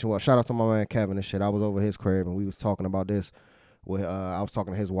conversation with, shout out to my man Kevin and shit. I was over his crib and we was talking about this. With I was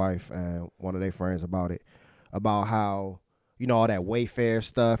talking to his wife and one of their friends about it, about how, you know, all that Wayfair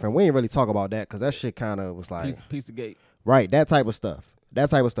stuff, and we ain't really talk about that because that shit kind of was like Piece of gate. right, that type of stuff.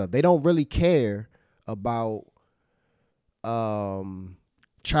 They don't really care about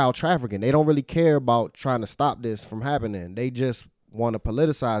child trafficking. They don't really care about trying to stop this from happening. They just want to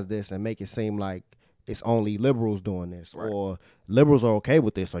politicize this and make it seem like it's only liberals doing this, Right. or liberals are okay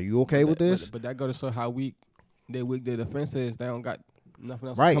with this. Are you okay with this? But that go to show how weak their defense is. They don't got nothing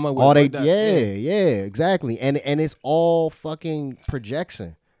else to Right. come up with. All they, but that. yeah, exactly. And it's all fucking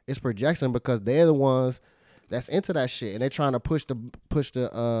projection. It's projection because they're the ones that's into that shit, and they're trying to push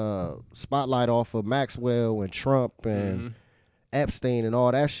the spotlight off of Maxwell and Trump and Epstein and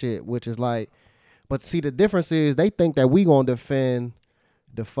all that shit, which is like, but see, the difference is they think that we gonna defend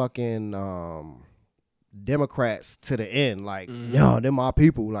the fucking Democrats to the end, like, no, them our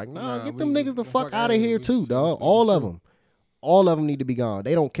people. Like, no, Nah, get them we- niggas the the fuck fuck out outta of here. here We too, should dog. speak All the of truth. them. All of them need to be gone.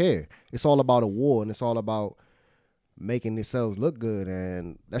 They don't care. It's all about a war, and it's all about making themselves look good,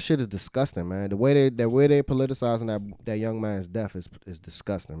 and that shit is disgusting, man. The way they politicizing that young man's death is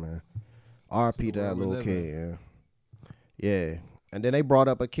disgusting, man. R.P. to that world we little live kid, yeah. And then they brought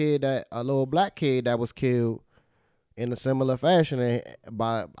up a little black kid that was killed in a similar fashion, and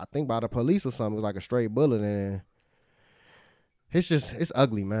I think by the police or something. It was like a straight bullet, and it's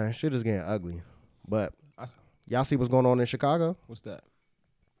ugly, man. Shit is getting ugly. But y'all see what's going on in Chicago? What's that?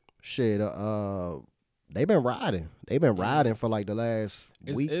 Shit, they've been riding. They've been riding for like the last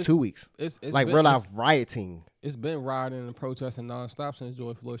week, 2 weeks. It's Like been, real life rioting. It's been rioting and protesting nonstop since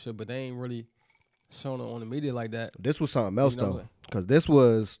George Floyd shit, but they ain't really shown it on the media like that. This was something else You know what though, I'm saying? because this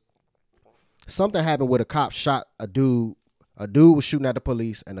was something happened where a cop shot a dude. A dude was shooting at the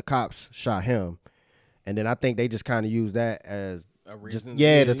police, and the cops shot him. And then I think they just kind of used that as A just reason. the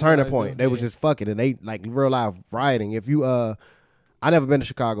you turning guys point. do- They was just fucking, and they like real life rioting. If you I never been to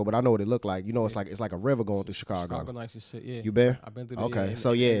Chicago, but I know what it looked like. You know, it's like a river going through Chicago. Chicago nice as shit. Yeah, You been? I've been through. The, Okay, and,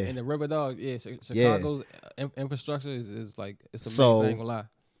 so and, yeah. and the river dog. Yeah, Chicago's infrastructure is like it's amazing. So- I ain't gonna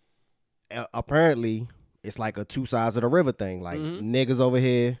lie. Apparently it's like a two sides of the river thing. Like niggas over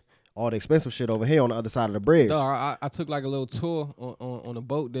here, all the expensive shit over here on the other side of the bridge. No, I took like a little tour on a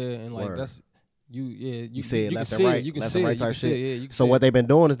boat there, and like Word. that's you see it can left see and right, it. You can left see and it. right You type can see shit. it. Yeah, you can So see what it. they've been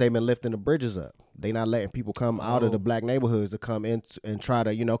doing is they've been lifting the bridges up. They not letting people come out of Oh. the black neighborhoods to come in and try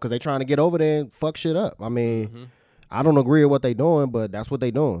to, because they trying to get over there and fuck shit up. I mean, I don't agree with what they doing, but that's what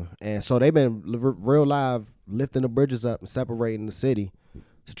they doing. And so they've been real live lifting the bridges up and separating the city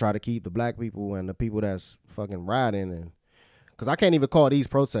to try to keep the black people and the people that's fucking riding. And because I can't even call these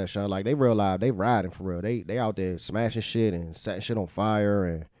protests, Sean. Like, they real live, they riding for real. They out there smashing shit and setting shit on fire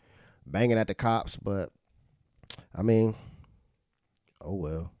and banging at the cops. But I mean, oh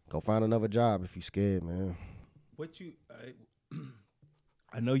well. Go find another job if you scared, man. What you,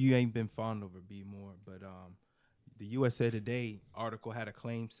 I know you ain't been fond of her, B more, but the USA Today article had a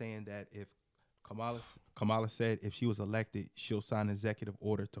claim saying that if Kamala said if she was elected, she'll sign an executive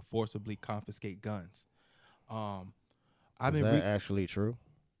order to forcibly confiscate guns. I've Is been that actually true?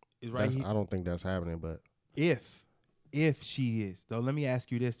 right. I don't think that's happening, but If she is, though, let me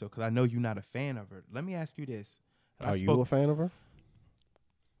ask you this though, because I know you're not a fan of her. Let me ask you this. are you a fan of her?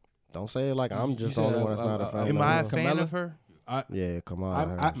 Don't say it like I'm just the only one that's not a fan. Am of I a her. fan Kamala? of her? Yeah,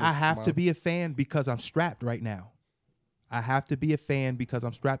 Kamala. I have to be a fan because I'm strapped right now. I have to be a fan because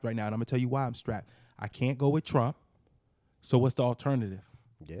I'm strapped right now, and I'm gonna tell you why I'm strapped. I can't go with Trump. So what's the alternative?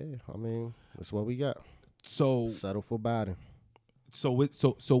 Yeah, I mean, that's what we got. So Settle for Biden. So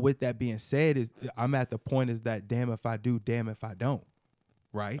with that being said, is I'm at the point is that damn if I do, damn if I don't,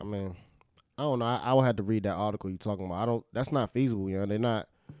 right? I mean, I don't know. I would have to read that article you talking about. I don't. That's not feasible. You know,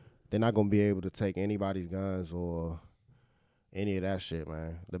 they're not gonna be able to take anybody's guns or any of that shit,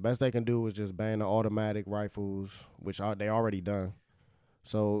 man. The best they can do is just ban the automatic rifles, which they already done.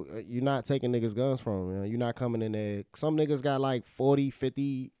 So you're not taking niggas guns from them. You know? You're not coming in there. Some niggas got like 40,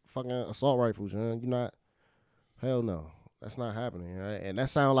 50 fucking assault rifles. You know? You're not. Hell no. That's not happening. Right? And that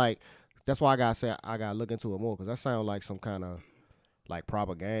sound like, that's why I gotta look into it more, because that sound like some kind of like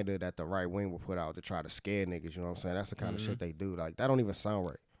propaganda that the right wing will put out to try to scare niggas. You know what I'm saying? That's the kind of shit they do. Like, that don't even sound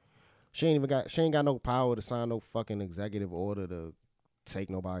right. She ain't got no power to sign no fucking executive order to take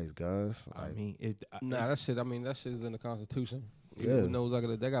nobody's guns. Like, I mean, that shit. I mean, that shit is in the Constitution. Yeah. Who knows? Like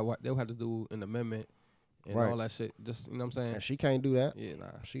they'll have to do an amendment and Right. all that shit. Just, you know what I'm saying? and she can't do that. Yeah,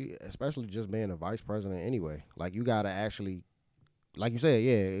 nah. She, especially just being a vice president anyway. Like, you gotta actually, like you said,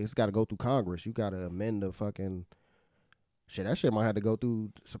 yeah, it's gotta go through Congress. You gotta amend the fucking shit. That shit might have to go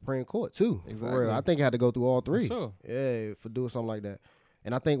through Supreme Court too. For Exactly. real. I think it had to go through all three. Sure. Yeah, for doing something like that.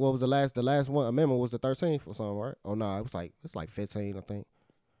 And I think what was the last one amendment was the 13th or something, right? Oh no, it's like 15, I think,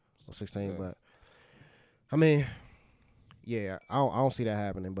 or 16. Yeah. But I mean, yeah, I don't see that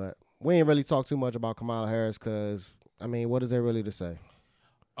happening. But we ain't really talk too much about Kamala Harris because, I mean, what is there really to say?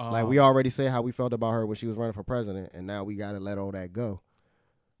 Like, we already said how we felt about her when she was running for president, and now we got to let all that go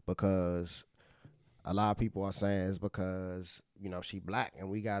because a lot of people are saying it's because, you know, she black and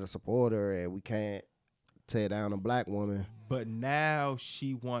we got to support her and we can't tear down a black woman. but now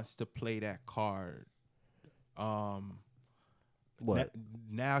she wants to play that card. What?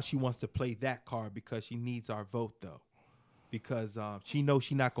 Now she wants to play that card because she needs our vote though, because she knows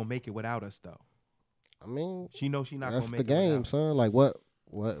she's not gonna make it without us though. I mean, She knows she's not that's gonna the make it game, without us. son. Like, what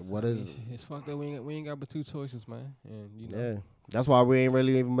I is mean, it? it's fucked up. We ain't got but two choices, man. And you know, Yeah, that's why we ain't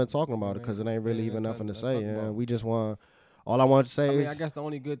really even been talking about it, because it ain't really Yeah, even nothing to nothing say. to talk Yeah, about. we just want. All I wanted to say I mean, is, I guess the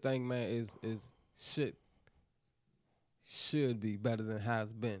only good thing, man, is shit should be better than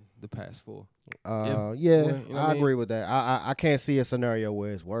has been the past four. yeah, you know what I I mean? agree with that. I can't see a scenario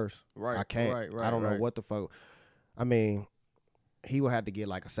where it's worse. Right. I can't. Right. I don't know right. what the fuck. I mean, he would have to get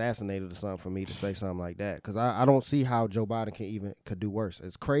like assassinated or something for me to say something like that, because I don't see how Joe Biden could do worse.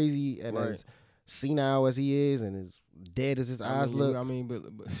 As crazy and Right. as senile as he is, and as dead as his eyes look. I mean,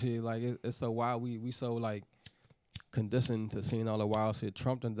 but shit, like it's so wild. We so like conditioned to seeing all the wild shit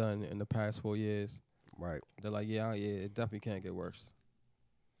Trump done in the past 4 years. Right. They're like, yeah, it definitely can't get worse.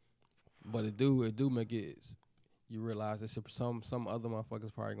 But it do make it. You realize that some other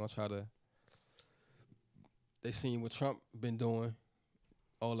motherfuckers probably gonna try to. They seen what Trump been doing,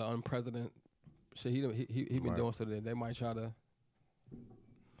 all the unprecedented shit he been Right. doing, so that they might try to.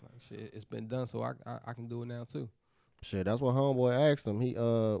 Like, shit, it's been done, so I can do it now too. Shit, that's what homeboy asked him. He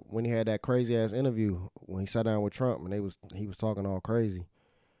when he had that crazy ass interview when he sat down with Trump and he was talking all crazy.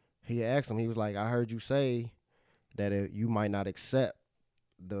 He asked him. He was like, "I heard you say that you might not accept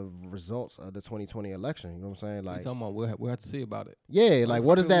the results of the 2020 election." You know what I'm saying? Like, Like, talking about we'll have to see about it. yeah, like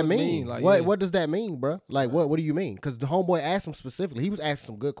what does that What it mean? mean? Like, what yeah. what does that mean, bro? Like, what do you mean? Because the homeboy asked him specifically. He was asking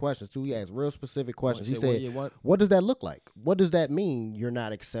some good questions too. He asked real specific questions. He Shit, said, "What does that look like? What does that mean? You're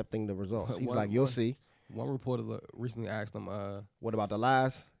not accepting the results?" He was One- like, "You'll one- see." One reporter recently asked him, What about the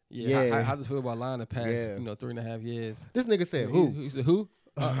lies? yeah, how does it feel about lying the past, Yeah. 3.5 years? This nigga said, "Who?" He said, who?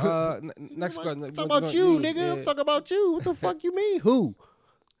 Next question. Talk about you, nigga. Yeah. I'm talking about you. What the fuck you mean? Who?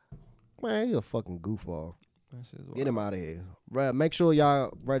 Man, he a fucking goofball. That shit's Get him out of here. Bruh, make sure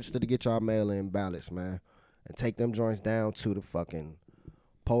y'all register to get y'all mail-in ballots, man. And take them joints down to the fucking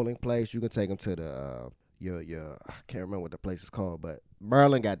polling place. You can take them to the, your I can't remember what the place is called, but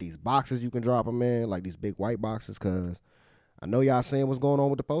Maryland got these boxes you can drop them in, like these big white boxes, because I know y'all seeing what's going on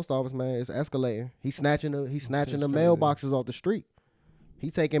with the post office, man. It's escalating. He's snatching the shit's mailboxes off the street. He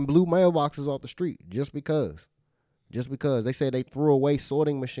taking blue mailboxes off the street just because. They said they threw away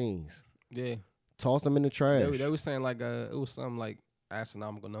sorting machines. Yeah. Tossed them in the trash. They were saying like it was something like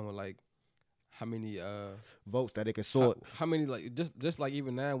astronomical number, like how many Votes that they could sort. how many, like just like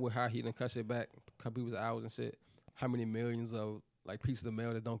even now with how he done cut shit back, cut people's hours and shit, how many millions of like pieces of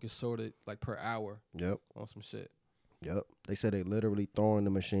mail that don't get sorted like per hour Yep. on some shit. Yep. They said they literally throwing the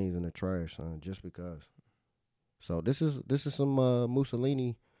machines in the trash, son, just because. So this is some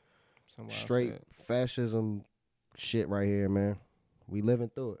Mussolini Some wild straight shit. fascism shit right here, man. We living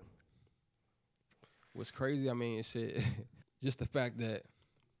through it. What's crazy, I mean, shit, just the fact that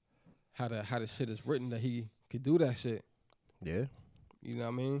how the shit is written that he could do that shit. Yeah. You know what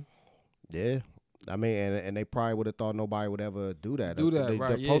I mean? Yeah. I mean, and they probably would have thought nobody would ever do that.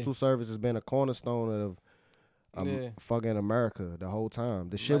 Right, The yeah. Postal Service has been a cornerstone of Yeah. fucking America the whole time.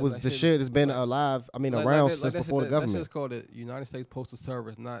 The shit Like the shit has been alive. I mean, around since before the government. That shit's called the United States Postal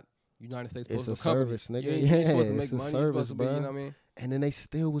Service, not United States It's Postal a Company. service, nigga. You ain't Yeah, supposed to make it's a money. service, You're supposed to be, you bruh. know what I mean? And then they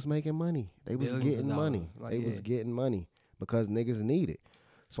still was making money. They was Billions of getting money. dollars. Like, They was yeah. getting money because niggas need it.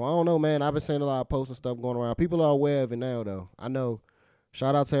 So I don't know, man. I've been seeing a lot of posts and stuff going around. People are aware of it now, though. I know.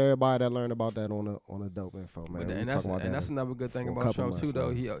 Shout out to everybody that learned about that on the dope info, man. But We and talking about that that's another good thing for a about couple Trump too,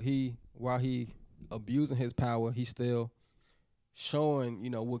 months though. now. He while he abusing his power, he's still showing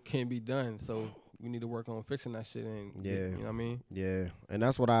what can be done. So we need to work on fixing that shit. And Yeah. you know what I mean? Yeah, and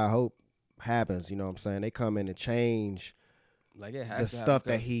that's what I hope happens. You know what I'm saying? They come in and change Like it the has to happen, stuff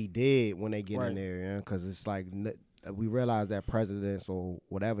that 'cause- he did when they get Right. in there, yeah. Because it's like we realize that presidents or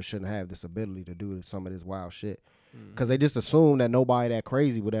whatever shouldn't have this ability to do some of this wild shit. Because they just assume that nobody that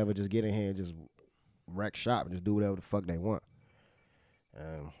crazy would ever just get in here and just wreck shop and just do whatever the fuck they want.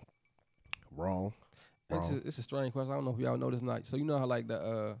 Wrong. It's a strange question. I don't know if y'all know this or not. So you know how like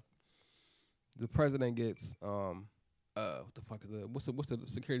the president gets what the fuck is what's the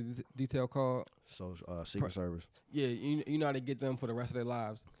security detail called? So Secret Service. Yeah, you know how they get them for the rest of their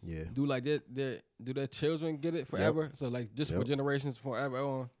lives. Yeah. Do like do their children get it forever? So like just for Yep. generations forever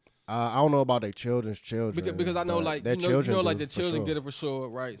on. I don't know about their children's children. Because I know but like their you know children like do, the for children sure. get it for sure,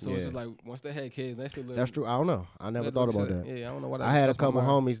 right? So it's Yeah. just like once they had kids, they still live. That's true. I don't know. I never thought about that. Yeah, I don't know what. I had a couple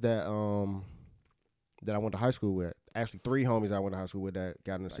homies that I went to high school with. Actually, 3 homies I went to high school with that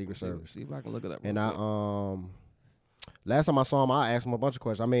got in the Secret Service. See if I can look it up. And real I quick. last time I saw him, I asked him a bunch of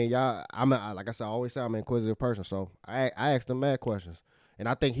questions. I mean, y'all, like I said, I always say I'm an inquisitive person, so I asked him mad questions. And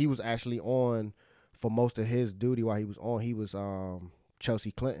I think he was actually on for most of his duty while he was on. He was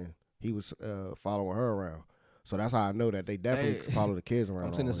Chelsea Clinton. He was following her around. So that's how I know that they definitely Hey, follow the kids around.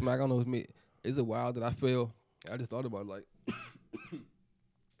 I'm saying the always. smack. I don't know if me. Is it wild that I feel? I just thought about it, like,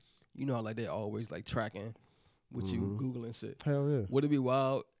 you know, how, like they always like tracking what you googling shit. Hell yeah. Would it be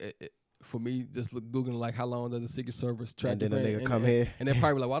wild for me just googling like how long does the Secret Service track? And then your a brain? nigga come here. and they're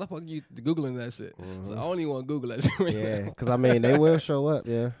probably like, why the fuck you googling that shit? So I don't even want to Google that shit. Yeah, because I mean, they will show up,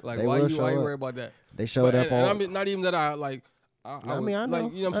 yeah. Like they why will you show worry up. about that? They showed up and on. I mean, not even that I like. I mean, I know,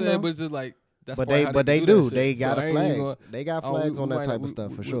 Like, you know what I I'm saying? know. But it's just like that's But why they that do. shit. They So got I a ain't even flag. gonna- They got we flags on that might type not- of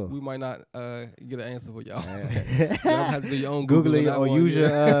stuff for we- sure. We might not get an answer for y'all. Yeah. Y'all have to do your own Google it that or one, use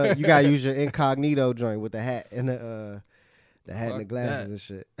yeah. your you gotta use your incognito joint with the hat and the hat and the Fuck glasses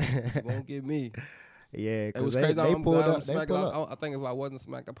that. and shit. Won't get me. Yeah, It because was they, crazy. they I'm pulled glad I'm up. They smack. pulled up. I think if I wasn't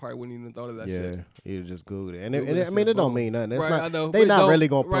smack, I probably wouldn't even thought of that Yeah, shit. you just Googled it, and Google I that mean shit, it don't boom. mean nothing. It's Right, not, I know. they but not don't- really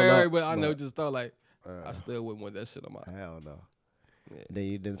gonna pull right, up. but I know. Just thought like I uh, still wouldn't want that shit on my. hell no. Yeah.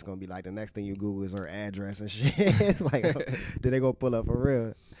 Then it's gonna be like the next thing you Google is her address and shit. It's like, then they gonna pull up for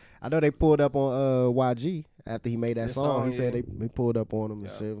real. I know they pulled up on YG after he made that This song. He song, said yeah. they pulled up on him and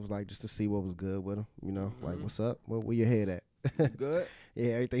Yeah. shit. It was like just to see what was good with him. You know, like Mhm. what's up? Where your head at? Good.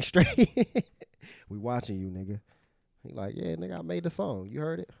 Yeah, everything straight. We watching you, nigga. He like, yeah, nigga, I made the song. You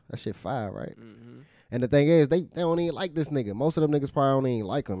heard it? That shit fire, right? Mm-hmm. And the thing is, they don't even like this nigga. Most of them niggas probably don't even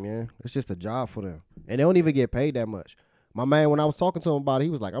like him, yeah. It's just a job for them. And they don't even get paid that much. My man, when I was talking to him about it, he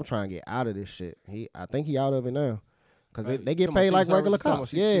was like, I'm trying to get out of this shit. I think he out of it now. Because Right. they You get talking about paid like Secret regular Service? You talking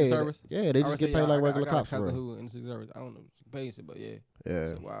cops. about Secret Yeah, Service? yeah, they just get paid like regular cops. I got a For cousin real. who in the Secret Service. I don't know. She pays it, but yeah. Yeah,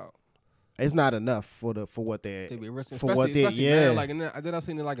 It's wild. it's not enough for what they're To be risking, for what especially they now. yeah Like, and then I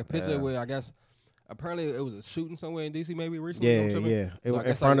seen like a picture Yeah. where I guess apparently it was a shooting somewhere in DC maybe recently. yeah I'm tripping. yeah So It- I in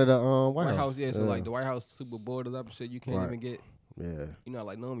guess, front like, of the White House, yeah. So like the White House super boarded up and shit. You can't Right. even get, yeah. you know,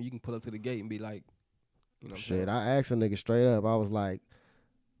 like normally you can pull up to the gate and be like, you know, what I'm Shit, saying? I asked a nigga straight up. I was like,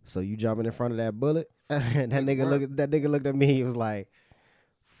 "So you jumping in front of that bullet?" And that nigga looked at me. He was like,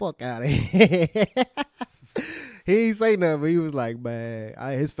 "Fuck out of here." He ain't say nothing, but he was like, "Man,"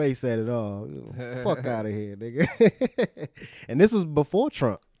 his face said it all. Fuck out of here, nigga. And this was before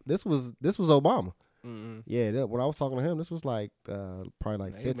Trump. This was Obama. Mm-mm. Yeah, when I was talking to him, this was like probably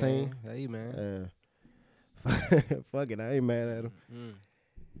like Hey, 15. man. Hey man. Fuck it, I ain't mad at him.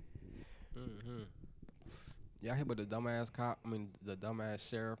 Mm-hmm. Y'all hear about the dumbass cop? I mean, the dumbass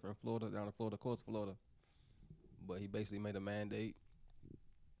sheriff in Florida, down in Florida, coast Florida. But he basically made a mandate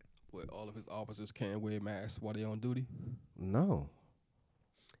where all of his officers can't wear masks while they on duty. No,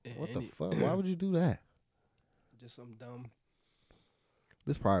 And what the he- fuck? Why would you do that? Just some dumb.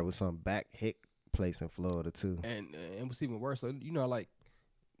 This probably was some back hick place in Florida too. And what's even worse, so you know, like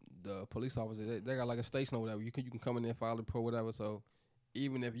the police officers, they got like a station or whatever. You can come in there, file a report, whatever. So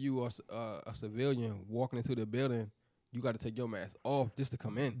even if you are a civilian walking into the building, you got to take your mask off just to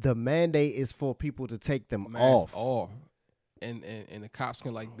come in. The mandate is for people to take them Mask off. and the cops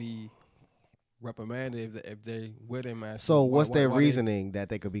can like be reprimanded if they wear their mask. So what's their why reasoning that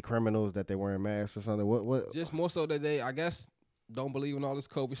they could be criminals, that they wearing masks or something? What? Just more so that they, I guess, don't believe in all this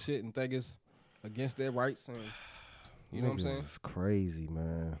COVID shit and think it's against their rights, and you know what I'm saying? It's crazy,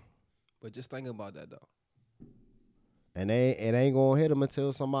 man. But just think about that though. And it ain't gonna hit them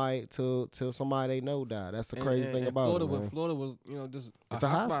until somebody till somebody they know die. That's the crazy thing about Florida, it, man. Florida was, just It's a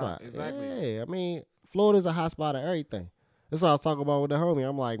hot spot. Exactly. Yeah, I mean, Florida's a hot spot of everything. That's what I was talking about with the homie.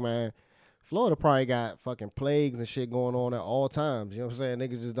 I'm like, man, Florida probably got fucking plagues and shit going on at all times. You know what I'm saying?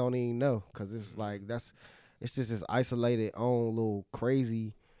 Niggas just don't even know because it's like it's just this isolated own little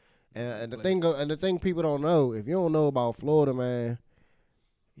crazy. And the thing people don't know, if you don't know about Florida, man.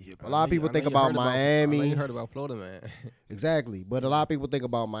 Yeah, A lot of people think about Miami. I know you heard about Florida, man. Exactly. But a lot of people think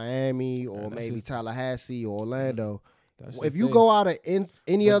about Miami or maybe just, Tallahassee or Orlando. That's If just you it. go out of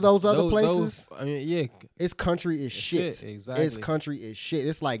any of those other places, I mean, yeah, it's country is shit. exactly. It's country is shit.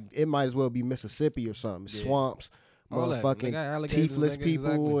 It's like it might as well be Mississippi or something. Yeah. Swamps, All that. They got motherfucking alligators, teethless nigga,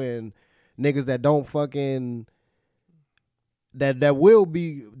 people exactly. and niggas that don't fucking that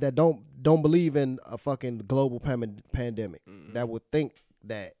don't believe in a fucking global pandemic. Mm-hmm. That would think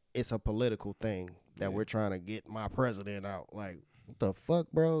that it's a political thing that we're trying to get my president out. Like, what the fuck,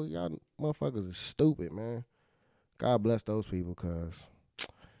 bro? Y'all motherfuckers is stupid, man. God bless those people, cause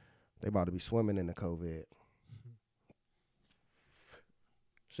they about to be swimming in the COVID.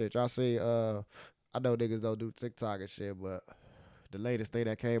 Shit, y'all see, I know niggas don't do TikTok and shit, but the latest thing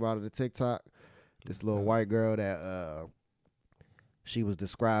that came out of the TikTok, this little white girl that she was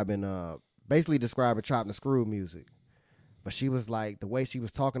basically describing Chopped and Screwed music. But she was like, the way she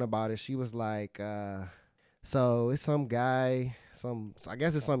was talking about it, she was like, so it's some guy, I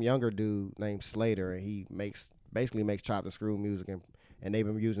guess it's some younger dude named Slater, and he basically makes Chopped and Screwed music, and they've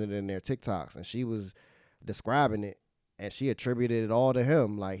been using it in their TikToks. And she was describing it, and she attributed it all to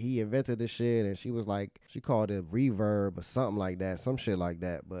him. Like, he invented this shit, and she was like, she called it reverb or something like that, some shit like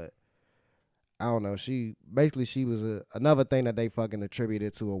that. But I don't know. She was another thing that they fucking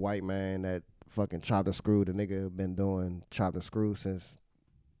attributed to a white man that fucking Chopped and Screwed. The nigga been doing Chopped and Screwed since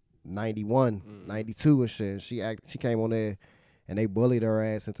 91, 92 and shit. She came on there and they bullied her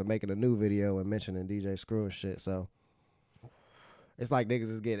ass into making a new video and mentioning DJ Screw and shit. So it's like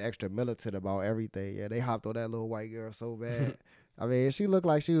niggas is getting extra militant about everything. Yeah, they hopped on that little white girl so bad. I mean, she looked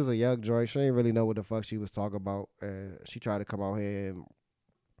like she was a young joy. She didn't really know what the fuck she was talking about. And she tried to come out here and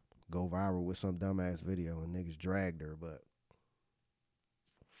go viral with some dumbass video and niggas dragged her, but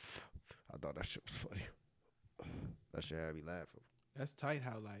I thought that shit was funny. That shit had me laughing. That's tight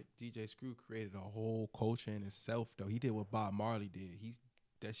how like DJ Screw created a whole culture in itself though. He did what Bob Marley did.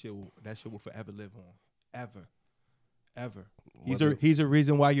 That shit will forever live on. Ever. He's a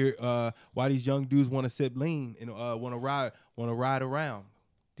reason why why these young dudes want to sip lean and want to ride around.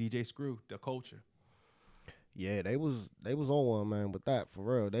 DJ Screw, the culture. Yeah, they was on one, man, with that for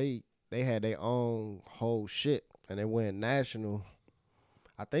real. They had their own whole shit and it went national.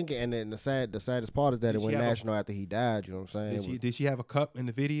 I think, and then the saddest part is that it went national after he died. You know what I'm saying? Did she have a cup in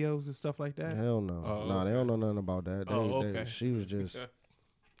the videos and stuff like that? Hell no. No, okay. They don't know nothing about that. Okay. She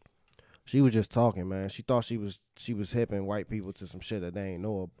was just talking, man. She thought she was hipping white people to some shit that they ain't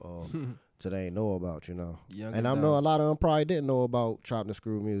know about, you know. And I know a lot of them probably didn't know about Chopped and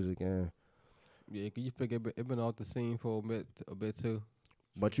Screwed music, and yeah, cause you figure it been off the scene for a bit too.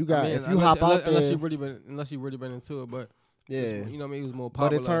 But you got, if you unless, hop out there, unless you really been into it, but yeah, you know what I mean, it was more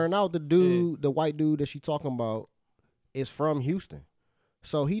popular. But it turned out the white dude that she talking about is from Houston,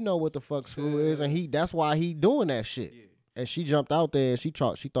 so he know what the fuck Screw is, and that's why he doing that shit. Yeah. And she jumped out there and she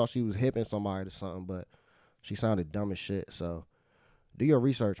thought she was hipping somebody or something, but she sounded dumb as shit. So do your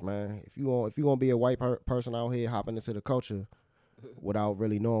research, man. If you gonna be a white person out here hopping into the culture without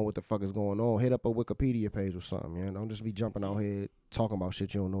really knowing what the fuck is going on, hit up a Wikipedia page or something, man. Don't just be jumping out here talking about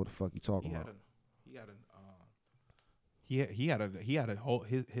shit you don't know what the fuck you talking about. He had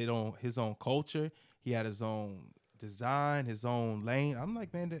his own culture. He had his own design, his own lane. I'm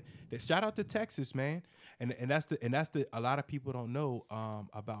like, man, that shout out to Texas, man. And that's the a lot of people don't know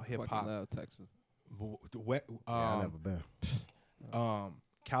about hip hop. Love Texas. I've never been.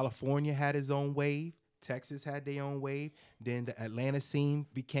 California had his own wave. Texas had their own wave. Then the Atlanta scene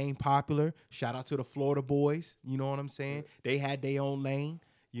became popular. Shout out to the Florida boys. You know what I'm saying? They had their own lane.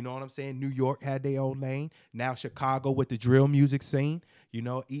 You know what I'm saying? New York had their own lane. Now Chicago with the drill music scene. You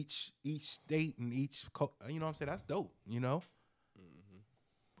know, each state and you know what I'm saying? That's dope. You know,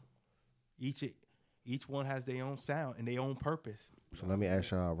 each one has their own sound and their own purpose. So let me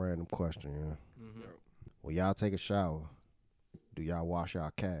ask y'all a random question. Yeah. Mm-hmm. When y'all take a shower, do y'all wash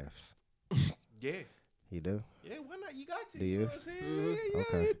y'all calves? Yeah. You do? Yeah, why not? You got to. Do You you? know what I'm saying? Yeah, you gotta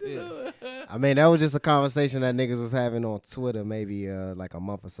Okay. hit the little- I mean, that was just a conversation that niggas was having on Twitter maybe like a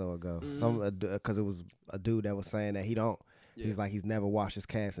month or so ago. Because it was a dude that was saying that he don't. Yeah. He's like, he's never washed his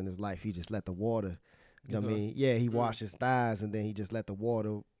calves in his life. He just let the water. You know what I Get mean? Yeah, he washed his thighs and then he just let the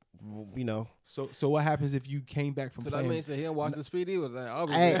water, you know. So what happens if you came back from So that playing? means that he don't watch the speed either. Like,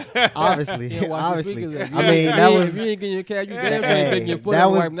 Hey, obviously, He don't watch the obviously. speakers. If you I mean, ain't- that if was. you ain't getting your calf, you damn sure ain't Hey, picking your foot that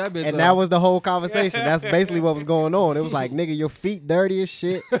up was, wiping that bitch and off. that was the whole conversation. That's basically what was going on. It was like, nigga, your feet dirty as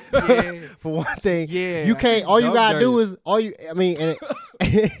shit. Yeah. For one thing, Yeah, you can't. All you dog gotta do dirty. is all you. I mean,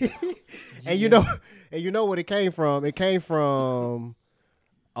 and you know what it came from. It came from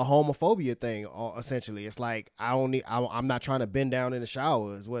a homophobia thing. Essentially, it's like I'm not trying to bend down in the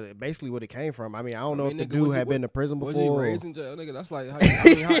shower. Is what it came from. I mean, I don't know if the nigga, dude was had he- been to prison Was before. he or- raised in jail, nigga? That's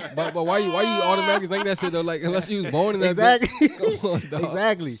like, but why you automatically think that shit though? Like, unless you was born in that Exactly. bitch. Come on, dog.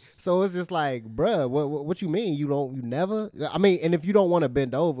 Exactly. So it's just like, bruh, what you mean? You never? I mean, and if you don't want to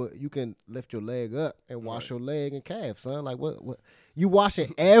bend over, you can lift your leg up and wash your leg and calf, son. Like what? You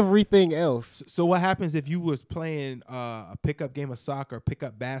washing everything else. So what happens if you was playing a pickup game of soccer,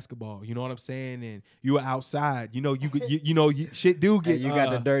 pickup basketball? You know what I'm saying? And you were outside. You know shit do get. And you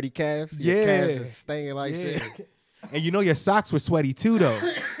got the dirty calves. Your yeah. calves is stinging like yeah. shit. And you know your socks were sweaty too, though.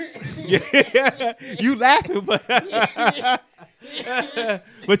 Yeah, you laughing, but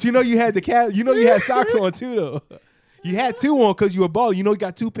but you know you had the calf. You know you had socks on too, though. You had two on because you were balling. You know you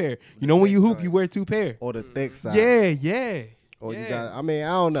got two pair. You know when you hoop, you wear two pair. Or the thick side. Yeah. Or yeah. you got. I mean, I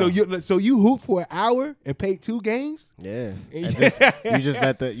don't know. So you hoop for an hour and played 2 games? Yeah. And You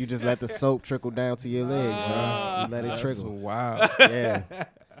just let the soap trickle down to your legs, bro. You let it That's trickle. wow. Yeah.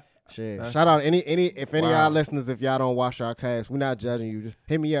 Shit. Shout out if any of Wow. y'all listeners, if y'all don't wash our calves, we're not judging you. Just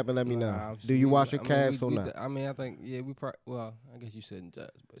hit me up and let me know. Nah, Do you wash your calves or we, not? I mean, I think well, I guess you shouldn't judge,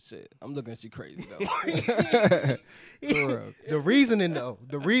 but shit, I'm looking at you crazy though. For real. The reasoning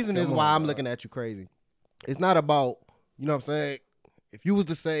is Come why on, I'm dog. looking at you crazy. It's not about, you know what I'm saying? If you was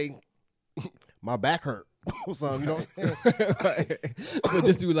to say my back hurt or something, you know what I'm saying? But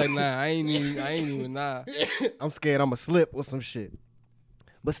this dude like, nah, I ain't even nah. I'm scared I'm gonna slip or some shit.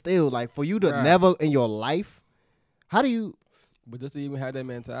 But still, like for you to Right. never in your life, how do you? But just to even have that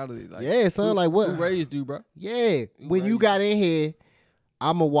mentality, like, Yeah, son, who- like what? Who raised you, bro? Yeah, when you raised got in here,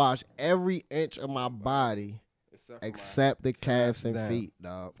 I'ma wash every inch of my body except the calves and Damn. feet,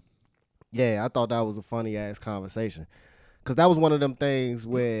 dog. Yeah, I thought that was a funny ass conversation, cause that was one of them things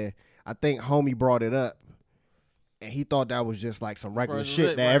where I think homie brought it up, and he thought that was just like some regular Right,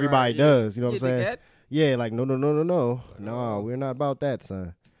 shit that right, everybody right, yeah. does. You know what I'm Yeah, saying? dickhead. Yeah, like no, we're not about that,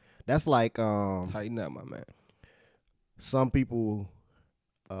 son. That's like Tighten up, my man. some people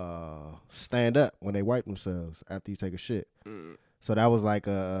stand up when they wipe themselves after you take a shit. So that was like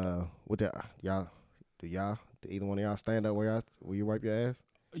what the y'all do either one of y'all stand up where you wipe your ass?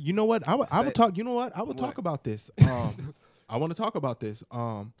 You know what? I would talk. You know what? I would talk about this. I want to talk about this.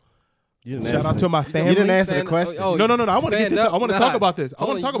 You didn't Shout answer out to my You family. didn't answer the Stand- question. oh, No. I want to get stand this. up? I want to Nah. talk about this. I Hold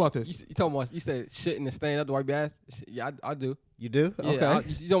want to on, talk about this. You talking about? You said shitting and stand up to wipe your ass? Yeah, I do. You do? Yeah, Okay.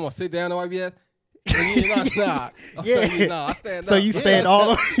 you don't want to sit down to wipe your ass? Nah. I'm Yeah. telling you, nah, I stand up. So you stand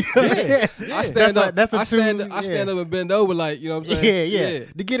all Yeah. I stand up. That's a I stand two- up. I stand up and bend over, like, you know what I'm Yeah, saying? yeah.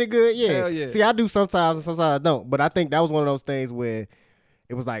 To get it good, yeah. Hell yeah. See, I do sometimes and sometimes I don't. But I think that was one of those things where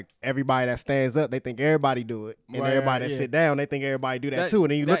it was like everybody that stands up, they think everybody do it. And Right, everybody right, that yeah. sit down, they think everybody do that too.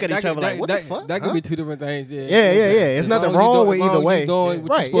 And then you look at each other like, what the fuck? That could Huh? be two different things, yeah. Yeah, You know what I'm yeah. saying? It's As nothing long as you wrong do- with as long either as you way. doing what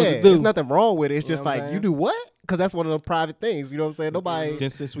you're Right, supposed yeah. to do. There's nothing wrong with it. It's You know just what I'm like, you saying? do what? Because that's one of the private things. You know what I'm saying? Nobody.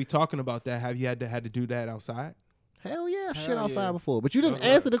 Since we talking about that, have you had to do that outside? Hell yeah, I Hell shit outside yeah. before. But you didn't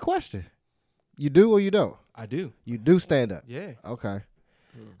answer the question. You do or you don't? I do. You do stand up. Yeah. Okay.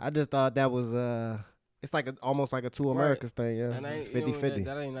 I just thought that was it's like almost like a two Americas thing, yeah. And It's ain't, you know, 50-50.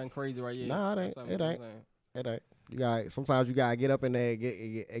 that ain't nothing crazy right yet. Nah, it That's ain't. something It I'm ain't. saying. It ain't. You got sometimes you gotta get up in there and get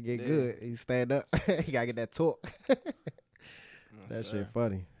Yeah. good. You stand up. You gotta get that talk. That shit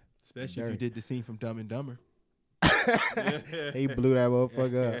funny. Especially if Dirty. you did the scene from Dumb and Dumber. He blew that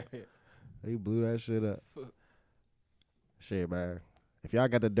motherfucker up. He blew that shit up. Shit, man. If y'all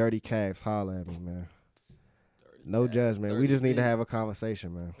got the dirty calves, holler at me, man. No judgment. We just need to have a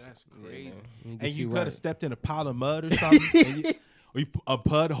conversation, man. That's Yeah, crazy. man. And Get you could right. have stepped in a pile of mud or something. and or you, a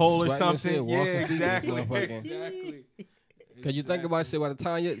pud hole or Sweating and something. shit, Yeah, walking through this exactly. motherfucking- Exactly. Cause you think about shit by the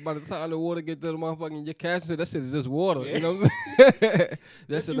time the water get to the motherfucking your calves, that shit is just water. You know what I'm saying?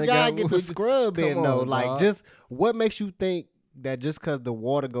 That shit You ain't gotta got- get the scrub in Come though. on, Like, dog. just what makes you think that just cause the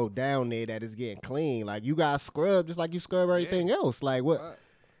water go down there that it's getting clean? Like, you gotta scrub just like you scrub everything else. Like, what? Right.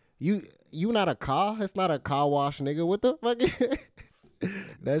 You not a car? It's not a car wash, nigga. What the fuck?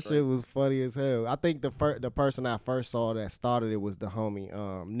 That shit was funny as hell. I think the person I first saw that started it was the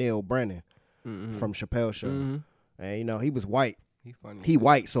homie Neil Brennan from Chappelle Show. And you know, he was white. He funny. He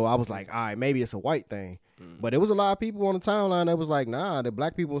white, so I was like, all right, maybe it's a white thing. But there was a lot of people on the timeline that was like, nah, the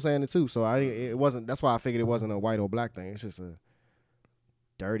black people were saying it too. So it wasn't. That's why I figured it wasn't a white or black thing. It's just a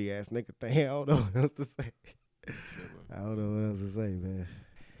dirty ass nigga thing. I don't know what else to say. I don't know what else to say, man.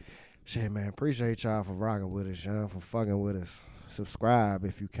 Shit, man. Appreciate y'all for rocking with us, y'all, for fucking with us. Subscribe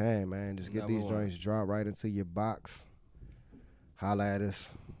if you can, man. Just get these joints dropped right into your box. Holla at us.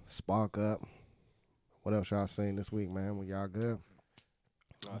 Spark up. What else y'all seen this week, man? When y'all good?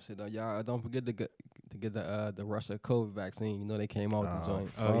 Oh shit, though, y'all don't forget to get the Russia COVID vaccine. You know they came out with the joint.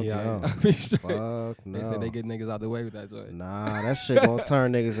 Oh yeah. Fuck no. They said they get niggas out the way with that joint. Nah, that shit gonna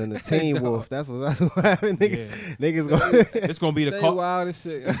turn niggas into Teen Wolf. That's what happened. Niggas gonna It's gonna be the They call. wild as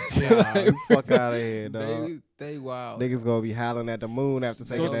shit. fuck out of here, dog. They wild. Niggas gonna be howling at the moon after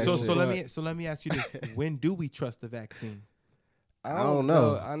taking that shit. So let me ask you this: when do we trust the vaccine? I don't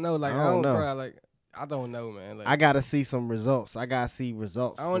know. I know, like I don't know. Bro, like I don't know, man. Like, I gotta see some results. I gotta see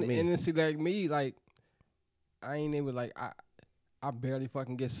results. I don't, and then see like me, like I ain't even like I barely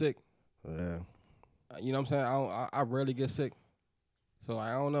fucking get sick. Yeah. You know what I'm saying? I rarely get sick. So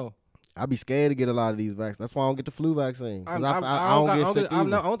I don't know. I be scared to get a lot of these vaccines. That's why I don't get the flu vaccine. I don't get sick. I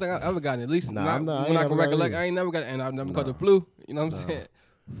don't think I've ever gotten it. At least when I can recollect. I ain't never got it, and I've never got the flu. You know what I'm saying?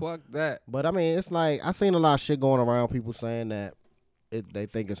 Fuck that. But I mean, it's like I seen a lot of shit going around. People saying that they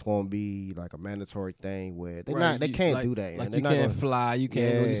think it's gonna be like a mandatory thing where they can't do that. Like you can't fly, you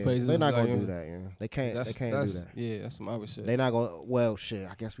can't go to these places. They're not gonna do that. You know? They can't do that. Yeah, that's some other shit. They not gonna. Well, shit.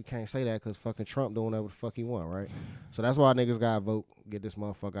 I guess we can't say that because fucking Trump doing whatever the fuck he want, right? So that's why niggas gotta vote, get this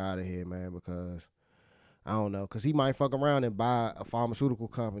motherfucker out of here, man. Because I don't know, because he might fuck around and buy a pharmaceutical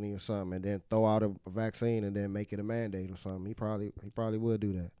company or something, and then throw out a vaccine and then make it a mandate or something. He probably would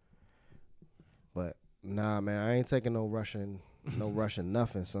do that. But nah, man, I ain't taking no Russian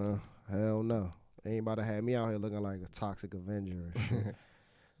nothing, son. Hell no. Ain't about to have me out here looking like a toxic Avenger and shit.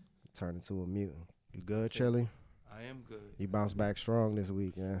 Turn into a mutant. You good, Chili? I am good. You bounced back strong this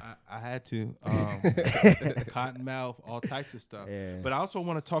week, yeah. I had to. Cotton mouth, all types of stuff. Yeah. But I also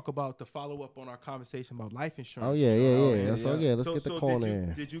want to talk about the follow up on our conversation about life insurance. Oh yeah. So let's get the so corner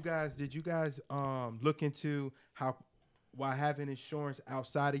in. Did you guys look into why having insurance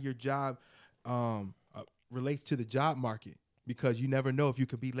outside of your job relates to the job market? Because you never know if you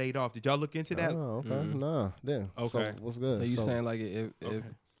could be laid off. Did y'all look into that? Oh, okay. Nah, damn. Okay. So what's good? So you saying like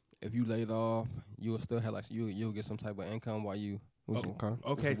if you laid off, you will still have like you'll get some type of income while you.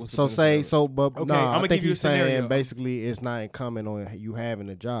 Okay. What's so say so, but okay, nah, I'm I think give you a he's saying scenario. Basically it's not incumbent on you having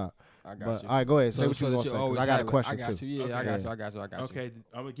a job. I got But you. all right, go ahead. Say what you that gonna say. 'Cause always I got a have it. question I got too. you. Yeah, I got you. Okay,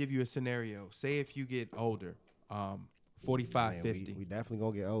 I'm gonna give you a scenario. Say if you get older, 45, Man, 50. we definitely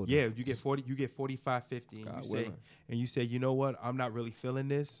gonna get older. Yeah, you get 40. You get 45, 50, and God you say, you know what? I'm not really feeling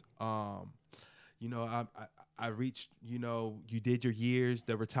this. You know, I reached. You know, you did your years,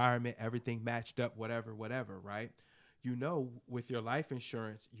 the retirement, everything matched up, whatever, right? You know, with your life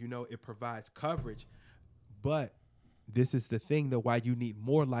insurance, you know it provides coverage, but this is the thing, though, why you need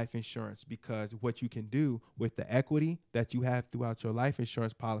more life insurance, because what you can do with the equity that you have throughout your life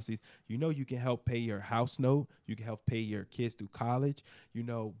insurance policies, you know, you can help pay your house note. You can help pay your kids through college. You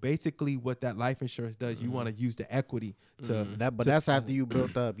know, basically what that life insurance does, you want to use the equity to. That's after you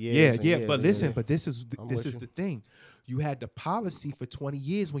built up. But listen, but this is with you. the thing. You had the policy for 20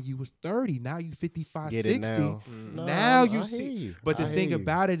 years when you was 30. Now you 55, Get 60. it now. Now No, you I see. hear you. But the I thing hear you.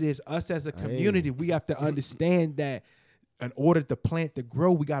 about it is, us as a I hear community, you. we have to understand that in order to plant to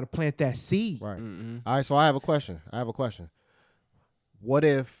grow, we got to plant that seed. Right. All right. So I have a question. What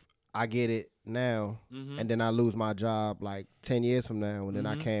if I get it now and then I lose my job like 10 years from now, and then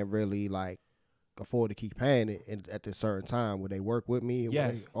I can't really like afford to keep paying it at this certain time? Would they work with me?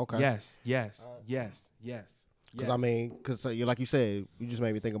 Yes. Okay. Yes. Because I mean, like you said, you just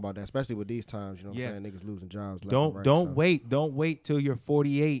made me think about that, especially with these times. You know what I'm saying? Niggas losing jobs. left and right, Don't wait till you're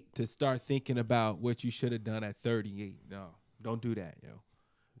 48 to start thinking about what you should have done at 38. No, don't do that, yo.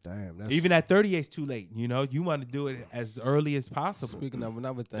 Damn. That's, Even at 38 is too late. You know, you want to do it as early as possible. Speaking of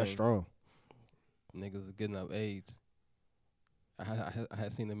another thing, that's strong. niggas is getting up age. I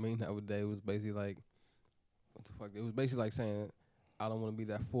had seen the meme the other day. It was basically like, what the fuck? It was basically like saying, I don't want to be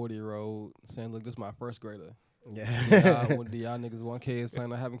that 40-year-old saying, look, this is my first grader. Yeah. Do y'all niggas want kids,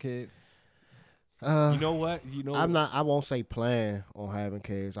 plan on having kids? You know what? I won't say plan on having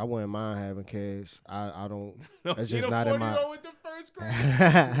kids. I wouldn't mind having kids. I don't. It's just not in my. With the first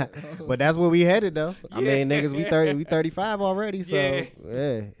grade. But that's where we headed though. I Yeah. mean, niggas, we 35 already. So Yeah.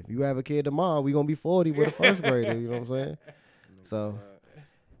 yeah, if you have a kid tomorrow, we gonna be 40 with a first grader. You know what I'm saying? So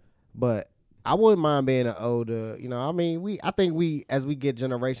But I wouldn't mind being an older, you know, I mean, I think as we get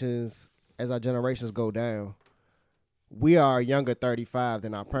as our generations go down, we are a younger 35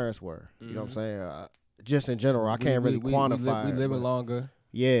 than our parents were. You know what I'm saying? Just in general, I can't really quantify. We it, living but- longer.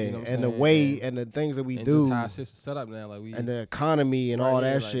 Yeah, You know what I'm and the saying? way And- and the things that we And do, just how shit's set up now, like we and the economy and Right, all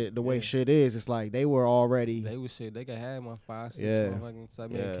yeah, that like, shit, the way yeah. shit is, it's like they were already they was shit. They could have my 5, 6 Yeah. motherfucking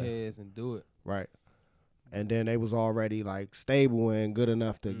 7 Yeah. kids and do it. right, and then they was already like stable and good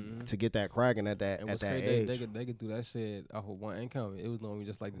enough to get that cracking at that And at what's that crazy, age. they could do that shit off of one income. It was normally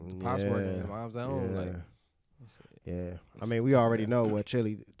just like the pops working and the moms at home. Like, Yeah, I mean, we already know what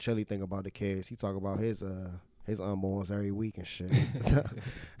Chili think about the kids. He talk about his unborns every week and shit. So,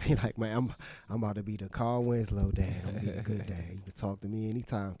 he like, man, I'm about to be the Carl Winslow dad. I'm gonna be a good dad. You can talk to me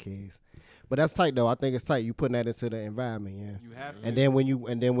anytime, kids. But that's tight though. I think it's tight. You putting that into the environment, yeah. You have to. And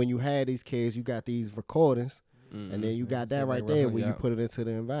then when you had these kids, you got these recordings, and then you got that right there where you put it into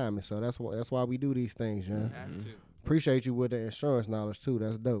the environment. So that's why we do these things, yeah. You have to. Appreciate you with the insurance knowledge too.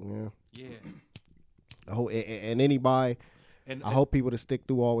 That's dope, man. Yeah. And anybody. And I hope people to stick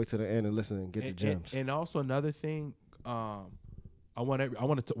through all the way to the end and listen and get the gems. And also another thing, I want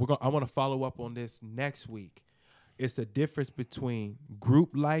to follow up on this next week. It's a difference between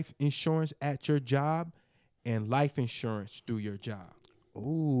group life insurance at your job and life insurance through your job.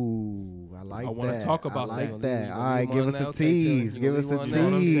 Ooh, I like that. I want to talk about I like that. that. All right, give us a tease. Give us a You know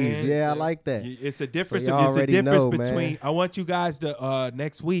what I'm tease. saying? Yeah, I like that. It's a difference. y'all It's a already difference know, between. man. I want you guys to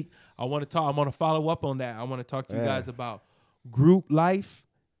next week. I want to follow up on that. I want to talk to you guys about group life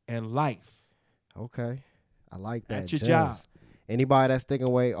and life. Okay, I like that. At your Gems. job. Anybody that's sticking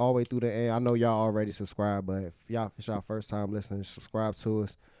away all the way through the end, I know y'all already subscribed, but if it's y'all first time listening, subscribe to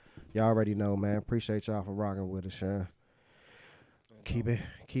us. Y'all already know, man. Appreciate y'all for rocking with us, Sean. Keep it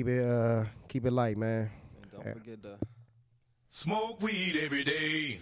light, man. And don't forget the Smoke weed every day.